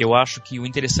falou, eu acho que o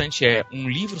interessante é um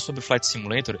livro sobre o Flight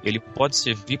Simulator, ele pode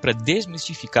servir para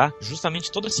desmistificar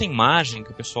justamente toda essa imagem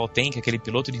que o pessoal tem, que aquele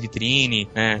piloto de vitrine,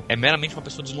 né, é meramente uma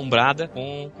pessoa deslumbrada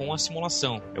com a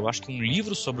simulação. Eu acho que um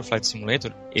livro sobre o Flight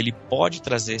Simulator, ele pode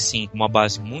trazer sim uma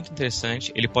base muito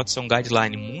interessante, ele pode ser um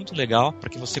guideline muito legal para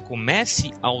que você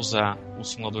comece a usar o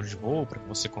simulador de voo, para que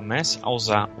você comece a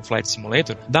usar o Flight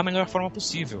Simulator da melhor forma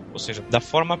possível, ou seja, da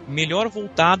forma melhor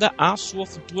voltada à sua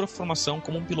futura formação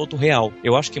como um piloto real.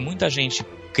 Eu acho que muita gente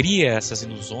cria essas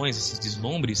ilusões, esses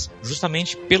deslumbres,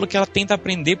 justamente pelo que ela tenta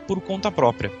aprender por conta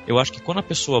própria. Eu acho que quando a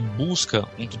pessoa busca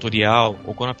um tutorial,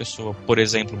 ou quando a pessoa, por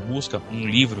exemplo, busca um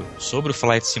livro sobre o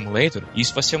Flight Simulator,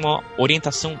 isso vai ser uma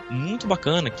orientação muito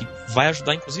bacana, que vai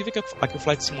ajudar, inclusive, a que o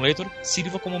Flight Simulator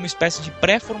sirva como uma espécie de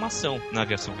pré-formação na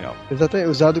aviação real. Exatamente,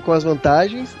 usado com as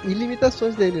vantagens e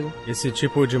limitações dele, né? Esse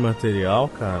tipo de material,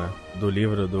 cara, do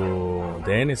livro do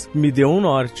Dennis, me deu um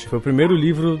norte. Foi o primeiro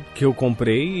livro que eu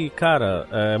comprei e, cara,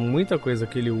 muita coisa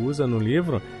que ele usa no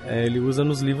livro, ele usa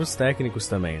nos livros técnicos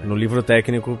também. No livro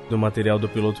técnico do material do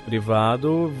piloto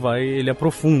privado, ele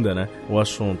aprofunda, né, o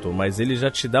assunto, mas ele já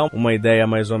te dá uma ideia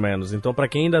mais ou menos. Então, pra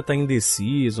quem ainda tá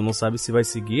indeciso, não sabe se vai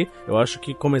seguir, eu acho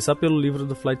que começar pelo livro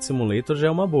do Flight Simulator já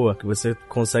é uma boa, que você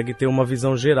consegue ter uma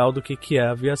visão geral do que é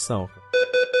a aviação.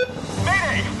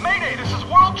 Mayday, this is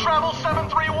World Travel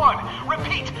 731.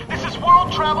 Repeat, this is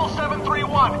World Travel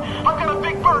 731. I've got a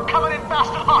big bird coming in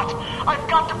fast and hot. I've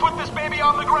got to put this baby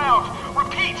on the ground.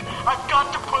 Repeat, I've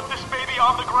got to put this baby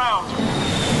on the ground.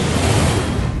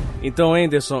 Então,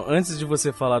 Anderson, antes de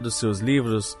você falar dos seus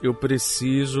livros, eu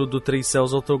preciso do Três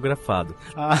Céus autografado.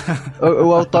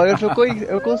 O autógrafo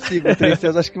eu consigo, o Três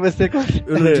Céus acho que você consegue.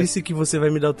 Eu não disse que você vai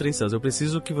me dar o Três Céus, eu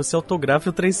preciso que você autografe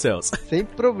o Três Céus. Sem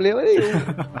problema nenhum.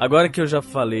 Agora que eu já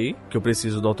falei que eu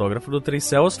preciso do autógrafo do Três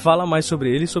Céus, fala mais sobre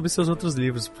ele e sobre seus outros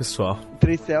livros, pessoal.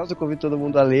 Três Céus, eu convido todo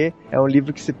mundo a ler, é um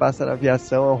livro que se passa na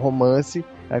aviação, é um romance.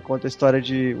 Conta a história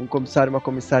de um comissário, uma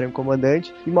comissária e um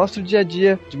comandante e mostra o dia a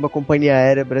dia de uma companhia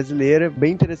aérea brasileira,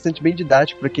 bem interessante, bem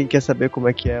didático para quem quer saber como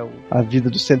é que é a vida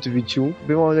do 121.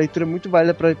 Bem, uma leitura muito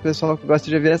válida para o pessoal que gosta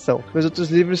de aviação. Meus outros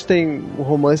livros tem o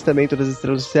romance também, Todas as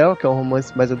Estrelas do Céu, que é um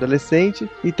romance mais adolescente,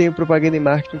 e tem o Propaganda e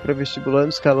Marketing para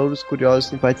Vestibulandos, Calouros, Curiosos,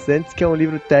 Simpatizantes, que é um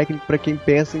livro técnico para quem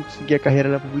pensa em seguir a carreira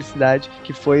na publicidade,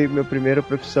 que foi minha primeira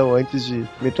profissão antes de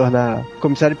me tornar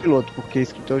comissário e piloto, porque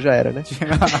escritor já era, né?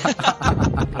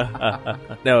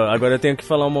 Não, agora eu tenho que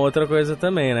falar uma outra coisa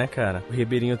também, né, cara? O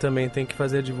Ribeirinho também tem que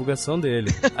fazer a divulgação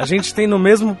dele. A gente tem no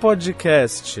mesmo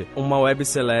podcast uma web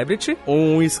celebrity,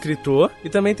 um escritor e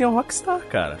também tem um rockstar,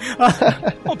 cara.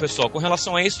 Bom, pessoal, com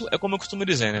relação a isso, é como eu costumo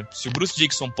dizer, né? Se o Bruce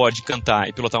Dickinson pode cantar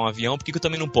e pilotar um avião, por que eu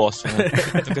também não posso, né?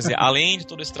 Então, quer dizer, além de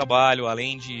todo esse trabalho,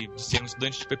 além de ser um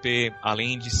estudante de PP,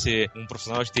 além de ser um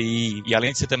profissional de TI e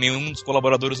além de ser também um dos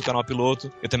colaboradores do canal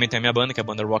Piloto, eu também tenho a minha banda, que é a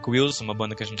banda Rock Wheels, uma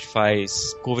banda que a gente faz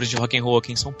faz covers de rock and roll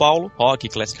aqui em São Paulo, rock,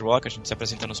 classic rock, a gente se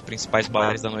apresenta nos principais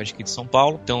bares da noite aqui de São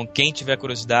Paulo. Então, quem tiver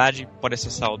curiosidade, pode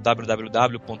acessar o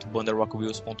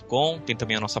www.bandarockwheels.com, tem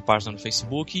também a nossa página no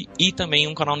Facebook e também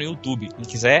um canal no YouTube. Quem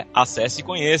quiser, acesse e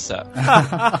conheça.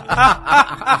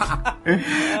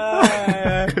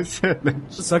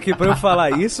 Só que pra eu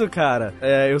falar isso, cara,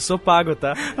 eu sou pago,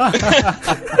 tá?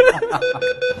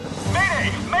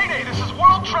 Mayday! Mayday! This is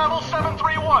World Travel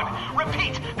 731.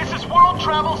 Repeat, this is World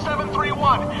Travel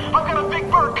 731. I've got a big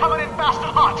bird coming in fast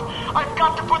and hot. I've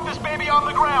got to put this baby on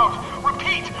the ground.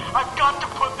 Repeat, I've got to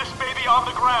put this baby on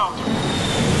the ground.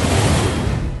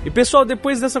 E pessoal,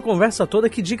 depois dessa conversa toda,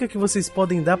 que dica que vocês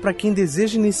podem dar pra quem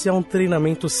deseja iniciar um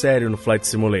treinamento sério no Flight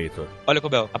Simulator? Olha,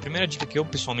 Cobel, a primeira dica que eu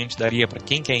pessoalmente daria pra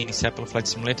quem quer iniciar pelo Flight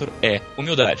Simulator é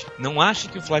humildade. Não ache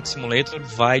que o Flight Simulator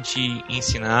vai te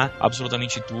ensinar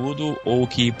absolutamente tudo, ou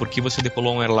que porque você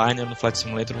decolou um airliner no Flight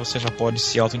Simulator você já pode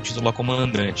se auto-intitular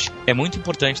comandante. É muito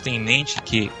importante ter em mente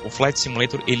que o Flight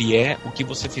Simulator, ele é o que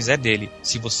você fizer dele.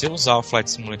 Se você usar o Flight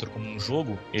Simulator como um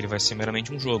jogo, ele vai ser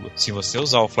meramente um jogo. Se você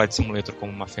usar o Flight Simulator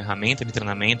como uma ferramenta de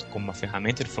treinamento, como uma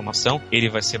ferramenta de formação, ele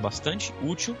vai ser bastante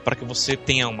útil para que você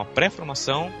tenha uma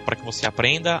pré-formação, para que você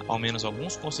aprenda ao menos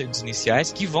alguns conceitos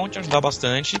iniciais que vão te ajudar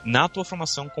bastante na tua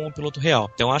formação como piloto real.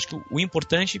 Então acho que o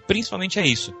importante principalmente é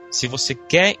isso. Se você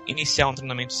quer iniciar um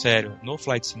treinamento sério no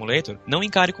Flight Simulator, não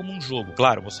encare como um jogo.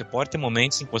 Claro, você pode ter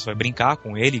momentos em que você vai brincar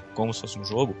com ele como se fosse um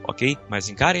jogo, ok? Mas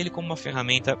encare ele como uma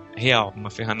ferramenta real, uma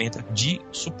ferramenta de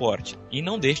suporte. E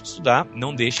não deixe de estudar,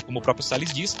 não deixe, como o próprio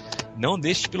Salles diz, não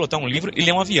deixe de pilotar um livro e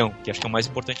ler um avião, que acho que é o mais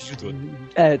importante de tudo.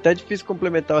 Tá difícil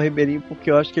complementar o Ribeirinho, porque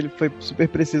eu acho que ele foi super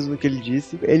preciso no que ele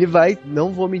disse. Ele vai,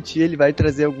 não vou mentir, ele vai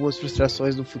trazer algumas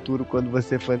frustrações no futuro quando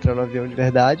você for entrar no avião de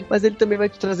verdade, mas ele também vai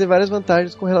te trazer várias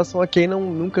vantagens com relação a quem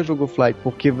nunca jogou flight,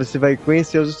 porque você vai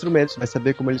conhecer os instrumentos, vai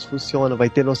saber como eles funcionam, vai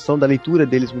ter noção da leitura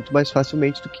deles muito mais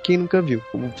facilmente do que quem nunca viu.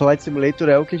 O Flight Simulator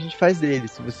é o que a gente faz dele.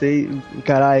 Se você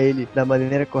encarar ele da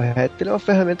maneira correta, ele é uma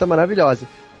ferramenta maravilhosa.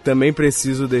 Também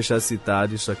preciso deixar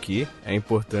citado isso aqui, é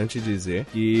importante dizer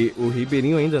que o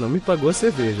Ribeirinho ainda não me pagou a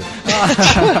cerveja.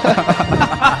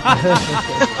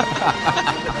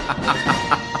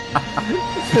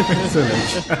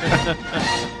 Excelente.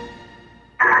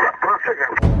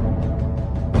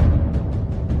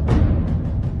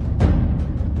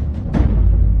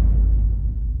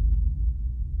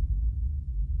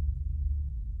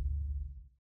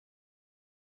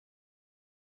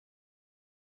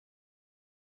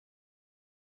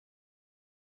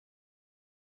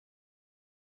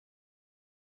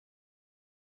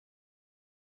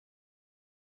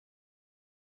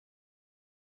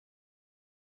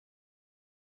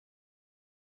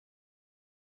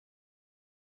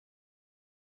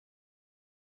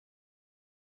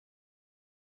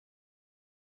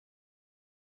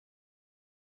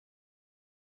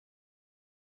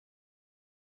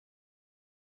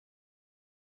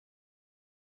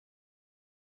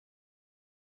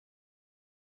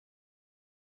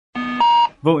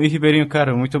 Bom, e Ribeirinho,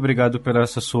 cara, muito obrigado pela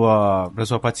sua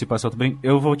participação também.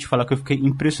 Eu vou te falar que eu fiquei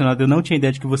impressionado. Eu não tinha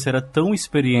ideia de que você era tão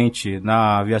experiente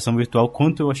na aviação virtual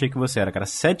quanto eu achei que você era, cara.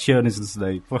 7 anos disso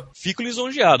daí. Pô. Fico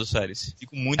lisonjeado, Salles.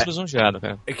 Fico muito lisonjeado,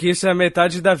 cara. É que isso é a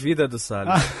metade da vida do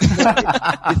Salles.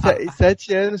 E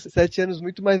 7 anos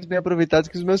muito mais bem aproveitados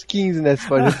que os meus 15, né? Você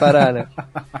pode reparar, né?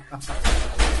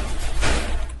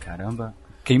 Caramba,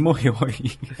 quem morreu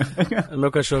aí? É o meu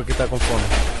cachorro que tá com fome.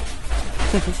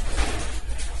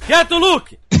 Quieto,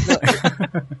 Luke!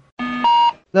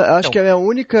 Não, eu acho que a minha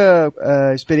única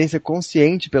experiência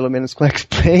consciente, pelo menos com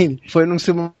X-Plane, foi num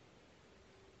simulador.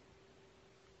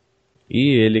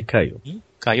 E ele caiu.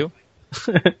 Caiu?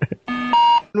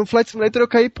 No Flight Simulator eu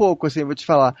caí pouco, assim, vou te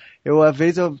falar. Uma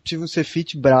vez eu tive um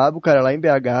Cefit brabo, cara, lá em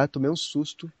BH, tomei um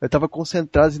susto. Eu tava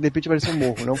concentrado e de repente apareceu um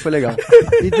morro, não foi legal.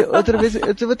 E outra vez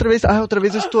eu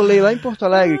estolei lá em Porto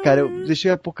Alegre, cara, eu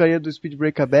deixei a porcaria do speed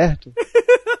brake aberto.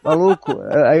 Maluco,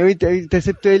 aí eu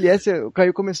interceptei o LS,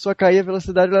 começou a cair a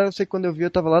velocidade lá, eu sei que quando eu vi,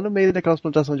 eu tava lá no meio daquelas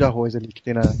plantações de arroz ali, que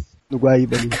tem no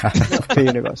Guaíba ali.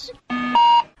 Feio o negócio.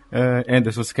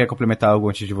 Anderson, você quer complementar algo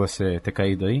antes de você ter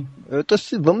caído aí?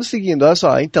 Vamos seguindo, olha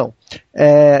só, então.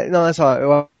 Não, olha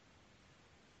só,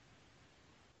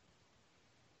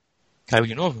 Caiu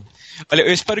de novo? Olha,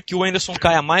 eu espero que o Anderson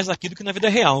caia mais aqui do que na vida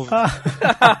real. Viu?